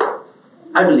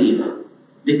 I believe,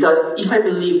 because if I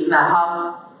believe in a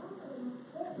half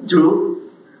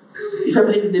truth, if I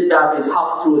believe the Bible is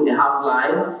half truth and half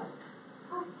lie,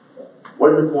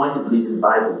 what is the point to believe in the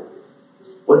Bible?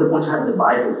 What is the point to have the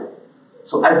Bible?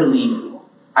 So I believe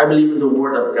in the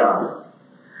Word of God.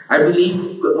 I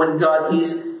believe when God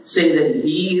is saying that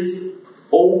He is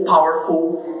all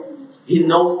powerful, He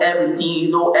knows everything,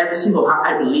 He knows every single heart.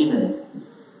 I believe in it.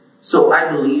 So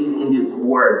I believe in His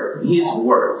Word, His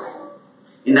words.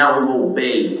 And I will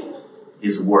obey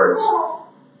His words.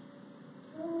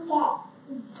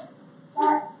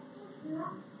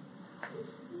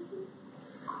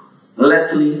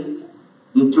 Lastly,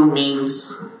 in true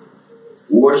means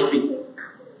worshiping.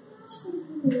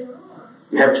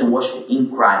 We have to worship in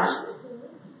Christ,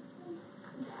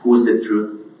 who is the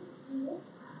truth.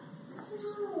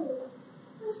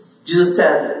 Jesus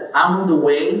said, I'm the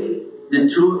way, the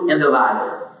truth, and the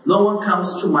life. No one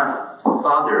comes to my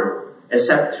Father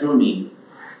except through me.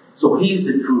 So He is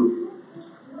the truth.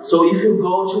 So if you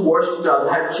go to worship God,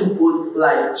 you have to put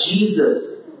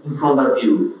Jesus in front of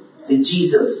you. Say,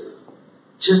 Jesus,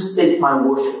 just take my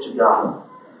worship to God.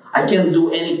 I can't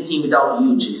do anything without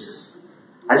you, Jesus.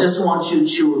 I just want you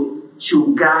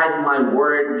to guide my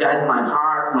words, guide my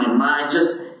heart, my mind.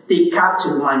 Just take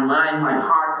captive my mind, my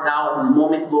heart now in this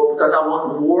moment, Lord, because I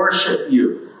want to worship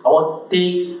you. I want to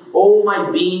take all my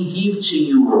being, give to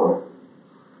you, Lord.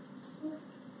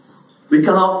 We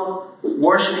cannot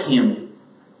worship Him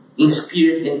in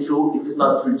spirit and truth if it's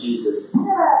not through Jesus.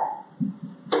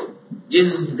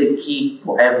 Jesus is the key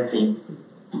for everything.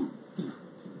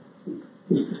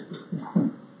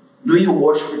 Do you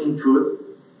worship in truth?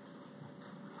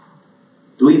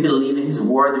 Do we believe in His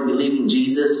Word? Do we believe in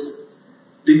Jesus?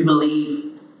 Do you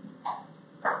believe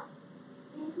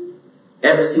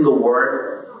every single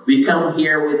word? We come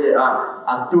here with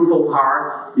a truthful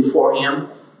heart before Him.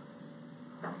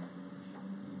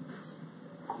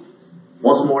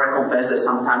 Once more, I confess that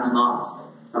sometimes not.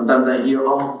 Sometimes I hear,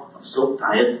 I'm so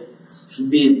tired. Should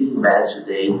be in bed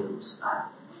today. I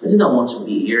didn't want to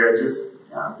be here. I just,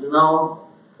 I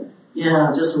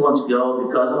just want to go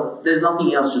because there's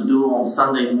nothing else to do on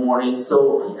Sunday morning.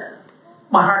 So,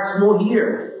 my heart's not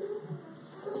here.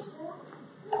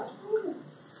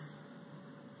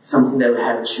 Something that we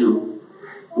have to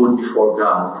put before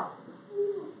God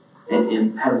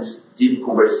and have this deep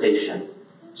conversation.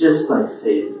 Just like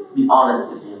say, be honest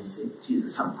with Him. Say,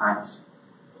 Jesus, sometimes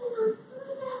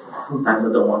I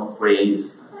don't want to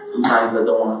praise. Sometimes I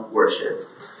don't want to worship.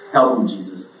 Help me,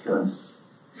 Jesus, because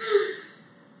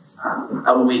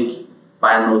I'm weak,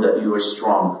 but I know that You are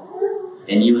strong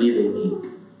and You live in me.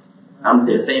 I'm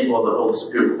the example of the Holy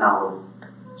Spirit now.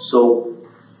 So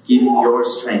give me Your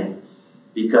strength,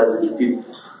 because if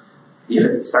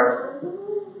I start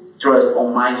to trust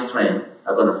on my strength,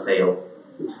 I'm gonna fail.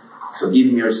 So give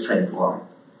me Your strength, Lord.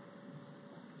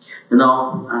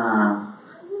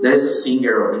 There is a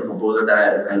singer and composer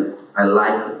that I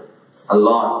like a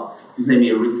lot. His name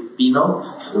is Rick Pino.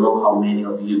 I don't know how many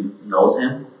of you knows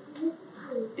him.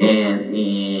 And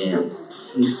he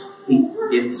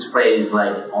gave this phrase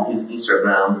like on his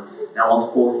Instagram. And I want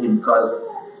to quote him because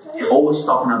he's always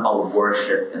talking about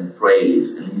worship and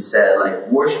praise. And he said, like,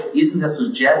 worship isn't a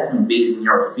suggestion based on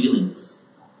your feelings.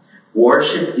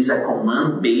 Worship is a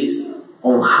command based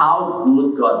on how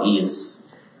good God is.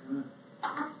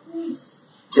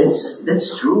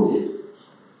 That's true.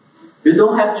 You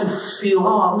don't have to feel,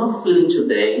 I'm not feeling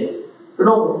today.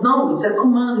 No, it's a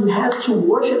command. We have to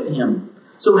worship Him.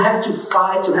 So we have to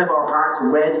fight to have our hearts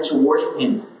ready to worship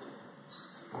Him.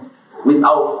 With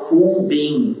our full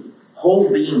being, whole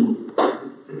being.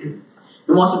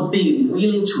 We must be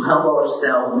willing to humble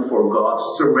ourselves before God,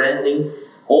 surrendering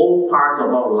all parts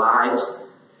of our lives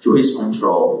to His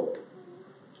control.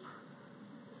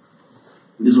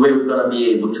 This way we're going to be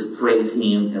able to praise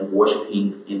Him and worship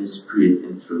Him in the Spirit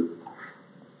and truth.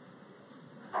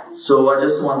 So I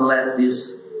just want to let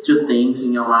these two things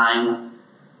in your mind.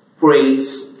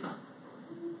 Praise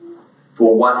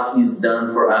for what He's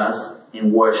done for us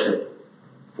and worship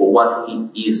for what He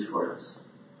is for us.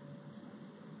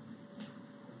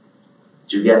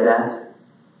 Did you get that?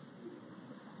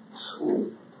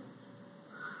 So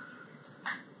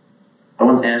I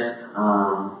want to ask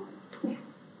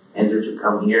Andrew to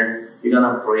come here. We're going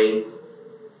to pray.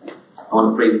 I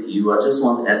want to pray with you. I just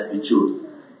want to ask you to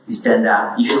stand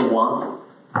up if you want.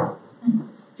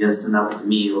 Just stand up with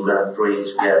me. We're going to pray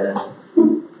together.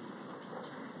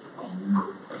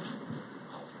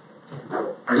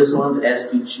 I just want to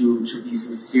ask you to be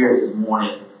sincere this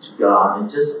morning to God and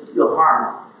just your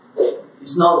heart.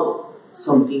 It's not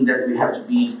something that we have to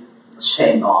be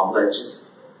ashamed of, but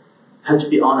just have to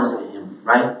be honest with Him,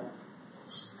 right?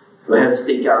 We have to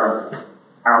take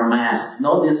our masks,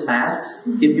 not these masks,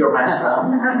 keep your mask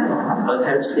on, but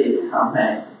have to take our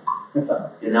masks,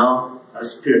 our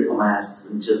spiritual masks,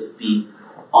 and just be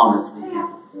honest with Him.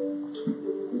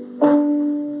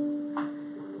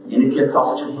 And you can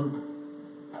talk to Him.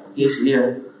 He's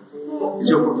here. It's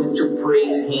your opportunity to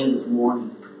praise Him this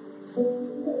morning.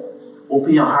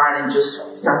 Open your heart and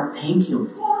just start thanking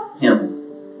Him.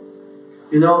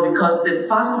 Because the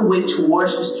fastest way to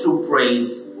worship is through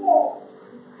praise.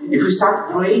 If you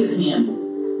start praising Him,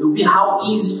 it will be how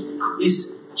easy it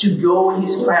is to go in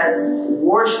His presence,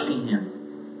 worshiping Him.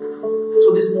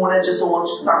 So this morning I just want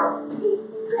to start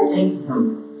thanking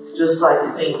Him. Just like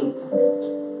saying,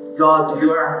 God,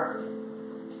 You are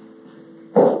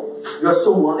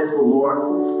so wonderful, Lord.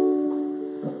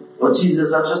 Lord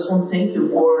Jesus, I just want to thank You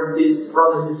for these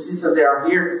brothers and sisters that are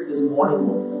here this morning,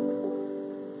 Lord.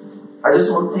 I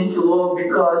just want to thank You, Lord,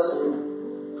 because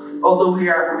although we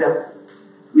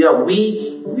are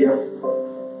weak,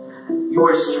 You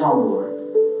are strong, Lord.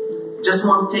 Just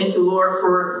want to thank You, Lord,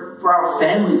 for our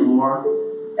families, Lord.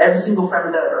 Every single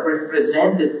family that are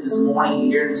represented this morning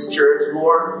here in this church,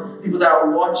 Lord. People that are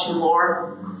watching,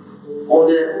 Lord,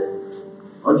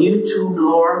 on YouTube,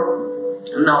 Lord,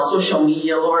 and on social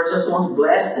media, Lord. Just want to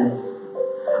bless them.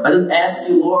 I just ask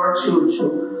You, Lord,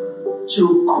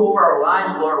 to cover our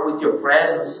lives, Lord, with Your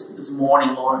presence this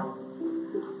morning, Lord.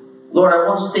 Lord, I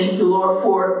want to thank You, Lord,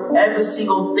 for every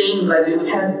single thing that You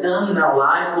have done in our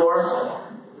life, Lord.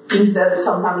 Things that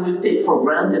sometimes we take for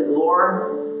granted,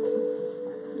 Lord.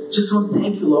 Just want to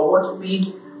thank You, Lord. I want to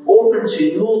be open to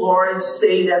you, Lord, and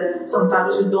say that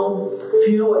sometimes we don't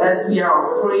feel as we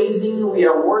are praising, we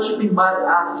are worshiping, but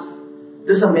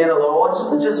doesn't matter, Lord.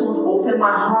 I just want to open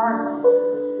my heart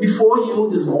before you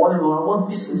this morning, Lord. I want to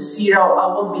be sincere. I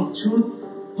want to be true,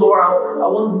 Lord. I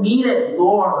want to mean it,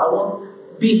 Lord. I want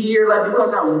to be here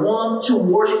because I want to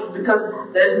worship, because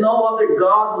there's no other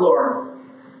God, Lord.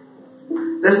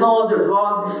 There's no other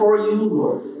God before you,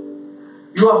 Lord.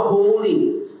 You are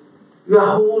holy. You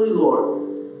are holy, Lord.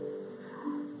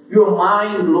 You are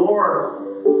mighty, Lord.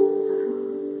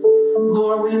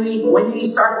 Lord, when we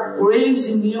start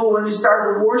praising you, when we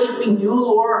start worshiping you,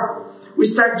 Lord, we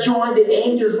start joining the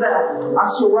angels that are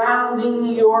surrounding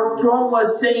your throne,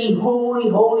 was saying, holy,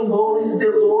 holy, holy is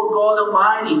the Lord God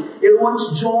Almighty. Everyone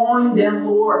join them,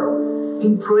 Lord,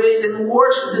 in praise and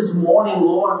worship this morning,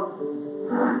 Lord.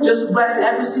 Just bless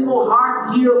every single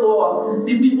heart here, Lord.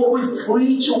 The people be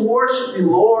free to worship you,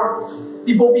 Lord.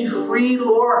 People be free,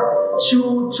 Lord,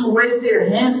 to raise their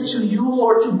hands to you,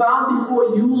 Lord, to bow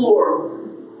before you, Lord.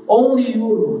 Only you,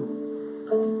 Lord.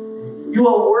 You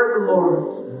are worthy, Lord.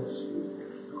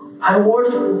 I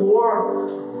worship you,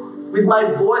 Lord. With my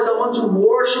voice, I want to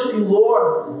worship you,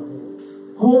 Lord.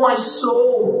 Oh, my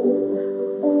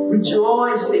soul,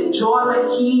 rejoice, enjoy my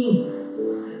King.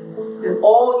 And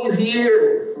all you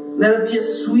hear, let it be a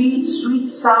sweet, sweet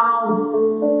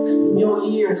sound in your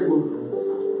ears, Lord.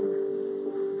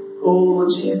 Oh, Lord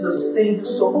Jesus, thank you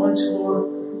so much, Lord.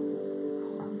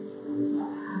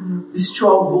 Listen to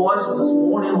our voice this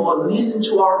morning, Lord. Listen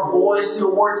to our voice.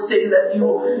 Your word says that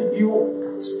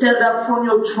you stand up from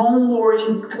your throne, Lord,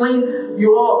 and incline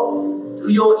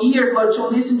your ears, Lord, to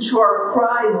listen to our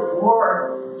cries,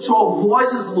 Lord, to our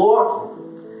voices, Lord.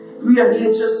 We are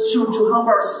here just to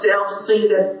humble ourselves, say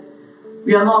that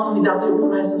we are not without your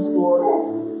presence,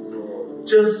 Lord.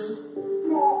 Just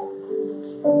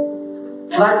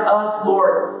light up,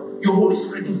 Lord, your Holy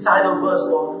Spirit inside of us,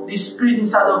 Lord. The Spirit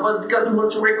inside of us, because we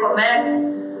want to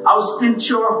reconnect our spirit to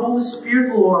your Holy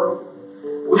Spirit, Lord.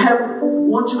 We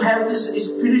want to have this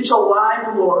spiritual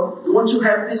life, Lord. We want to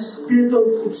have this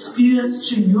spiritual experience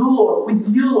to you, Lord, with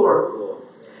you, Lord.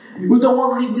 We don't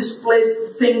want to leave this place the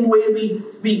same way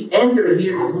we entered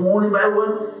here this morning, but I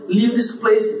want to leave this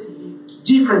place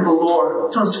different,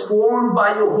 Lord. Transformed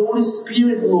by your Holy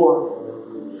Spirit, Lord.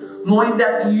 Knowing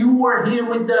that you are here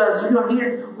with us. You are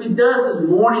here with us this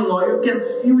morning, Lord. You can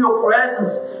feel your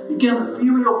presence. You can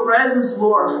feel your presence,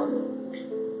 Lord.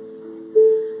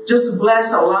 Just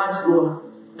bless our lives, Lord.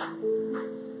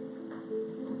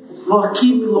 Lord,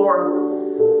 keep, Lord,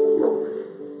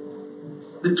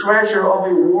 the treasure of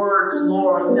your words,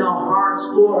 Lord, in our hearts,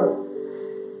 Lord.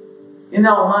 In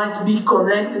our minds, be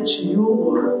connected to you,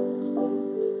 Lord.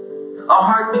 Our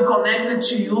hearts be connected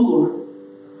to you, Lord.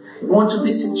 We want to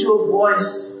listen to your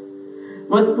voice. We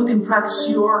want to put in practice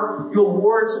your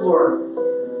words, Lord.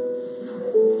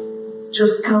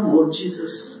 Just come, Lord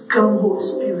Jesus. Come, Holy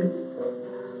Spirit.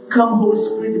 Come, Holy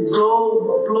Spirit.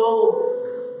 Blow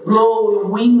your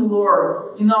wind,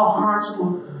 Lord, in our hearts,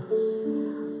 Lord.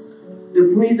 The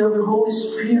breath of the Holy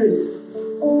Spirit.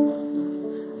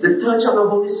 The touch of the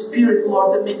Holy Spirit,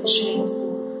 Lord, that makes change, Lord.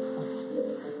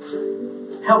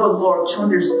 Help us, Lord, to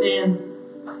understand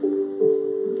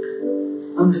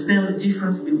the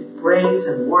difference between praise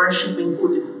and worship and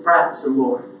put it in practice,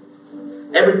 Lord.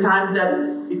 Every time that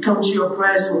we come to your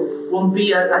presence, won't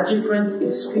be a different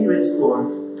experience, Lord.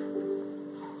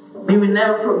 May we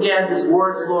never forget these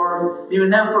words, Lord. May we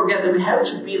never forget that we have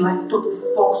to be like totally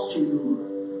focused to you, Lord.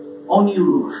 On you,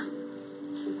 Lord.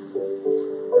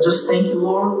 I just thank you,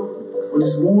 Lord, for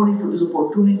this morning, for this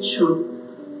opportunity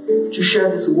to share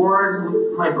these words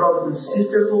with my brothers and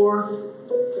sisters, Lord.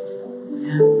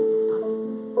 And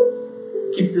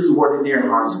keep this word in their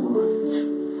hearts, Lord.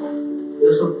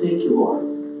 Just want to thank you, Lord.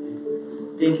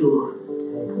 Thank you, Lord.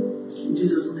 In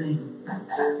Jesus' name.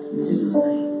 In Jesus'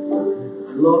 name.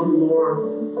 I love you, Lord.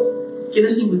 Can you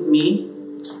sing with me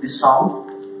this song?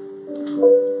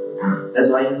 That's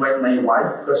why I invite my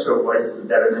wife, because her voice is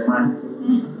better than mine.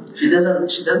 She doesn't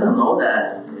know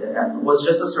that. It was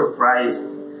just a surprise.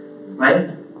 Right?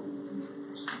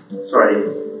 Sorry.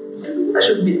 I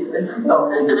should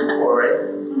talk to you before, right?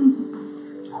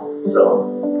 So,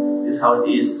 this is how it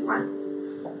is, right?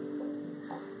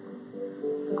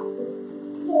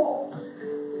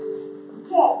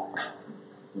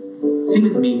 Sing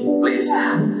with me, please. I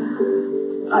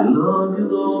love you,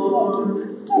 Lord,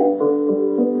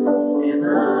 and I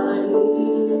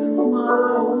lift my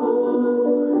voice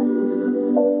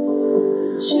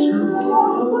to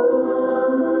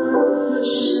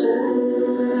worship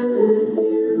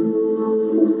you,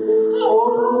 oh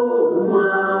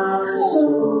my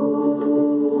soul.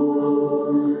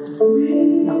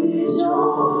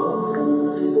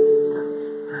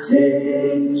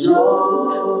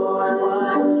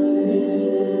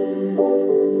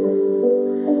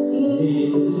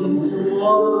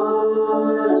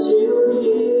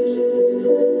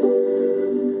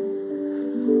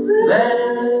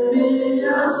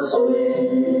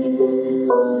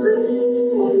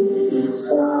 Amen,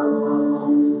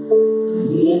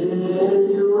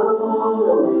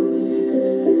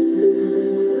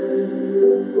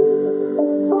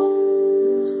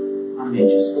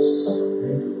 Jesus.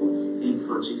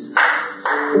 Thankful, Jesus.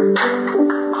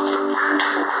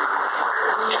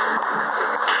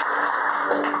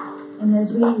 And as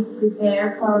we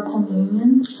prepare for our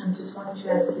communion, I just wanted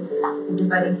to ask if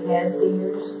everybody has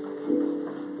theirs.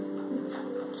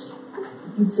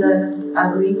 It's a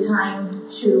great time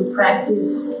to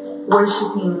practice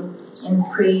worshiping and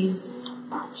praise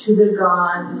to the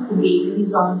God who gave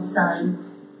His own Son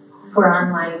for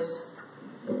our lives.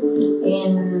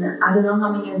 And I don't know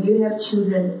how many of you have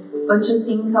children, but to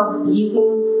think of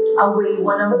giving away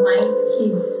one of my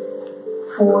kids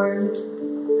for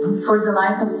the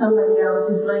life of somebody else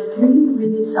is like really,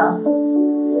 really tough.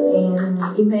 And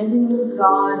imagining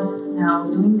God now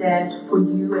doing that for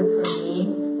you and for me,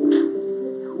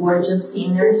 who are just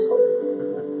sinners.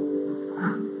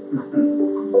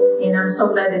 And I'm so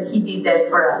glad that He did that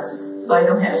for us, so I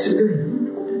don't have to do it.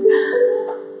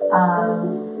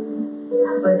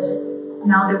 But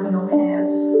now that we don't have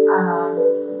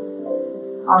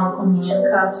our communion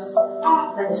cups,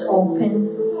 let's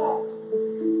open.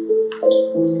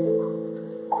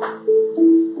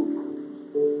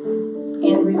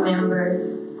 And remember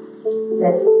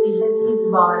that this is His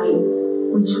body,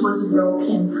 which was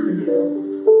broken for you.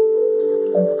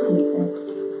 Let's take it.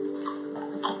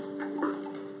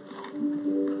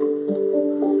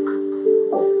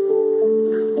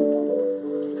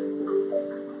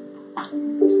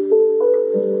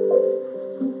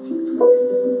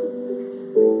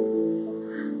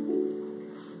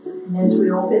 And as we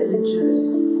open the juice,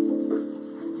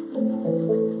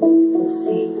 let's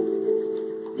say,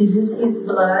 this is His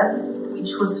blood,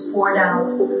 which was poured out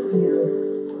for you.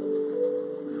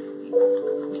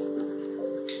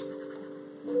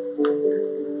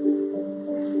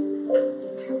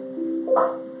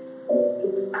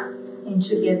 And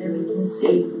together we can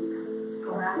say,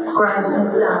 Christ has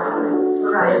died,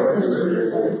 Christ has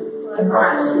risen, and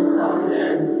Christ will come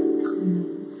again.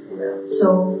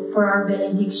 So for our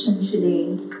benediction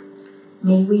today,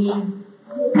 may we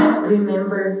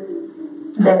remember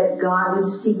that God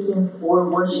is seeking for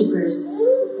worshipers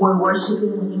who are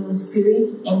worshiping in spirit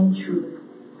and in truth.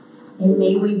 And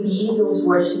may we be those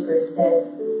worshipers that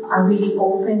are really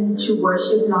open to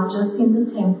worship, not just in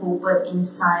the temple, but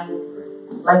inside,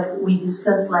 like we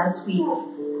discussed last week.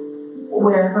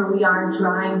 Wherever we are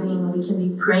driving, we can be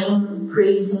praying,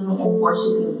 praising, and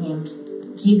worshiping Him,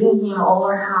 giving Him all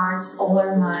our hearts, all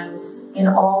our minds, and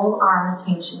all our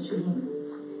attention to Him.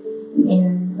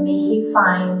 And may He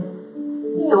find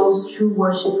those true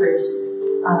worshipers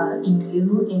in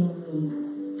you and in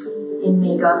me. And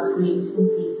may God's grace and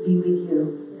peace be with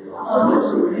you.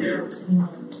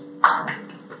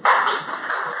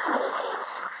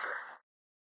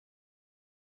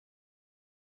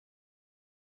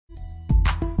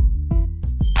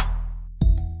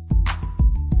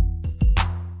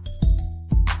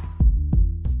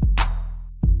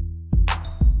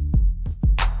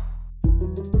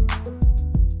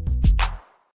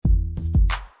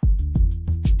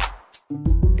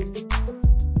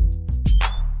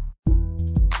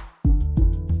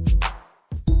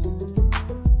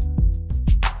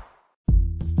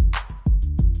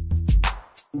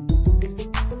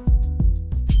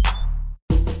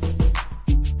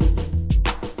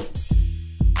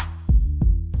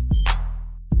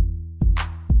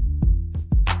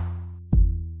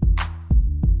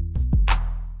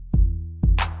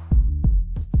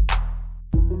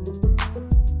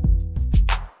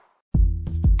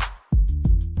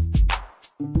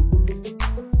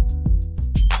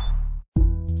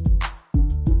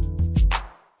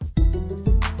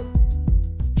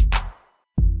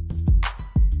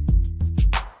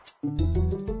 Amen.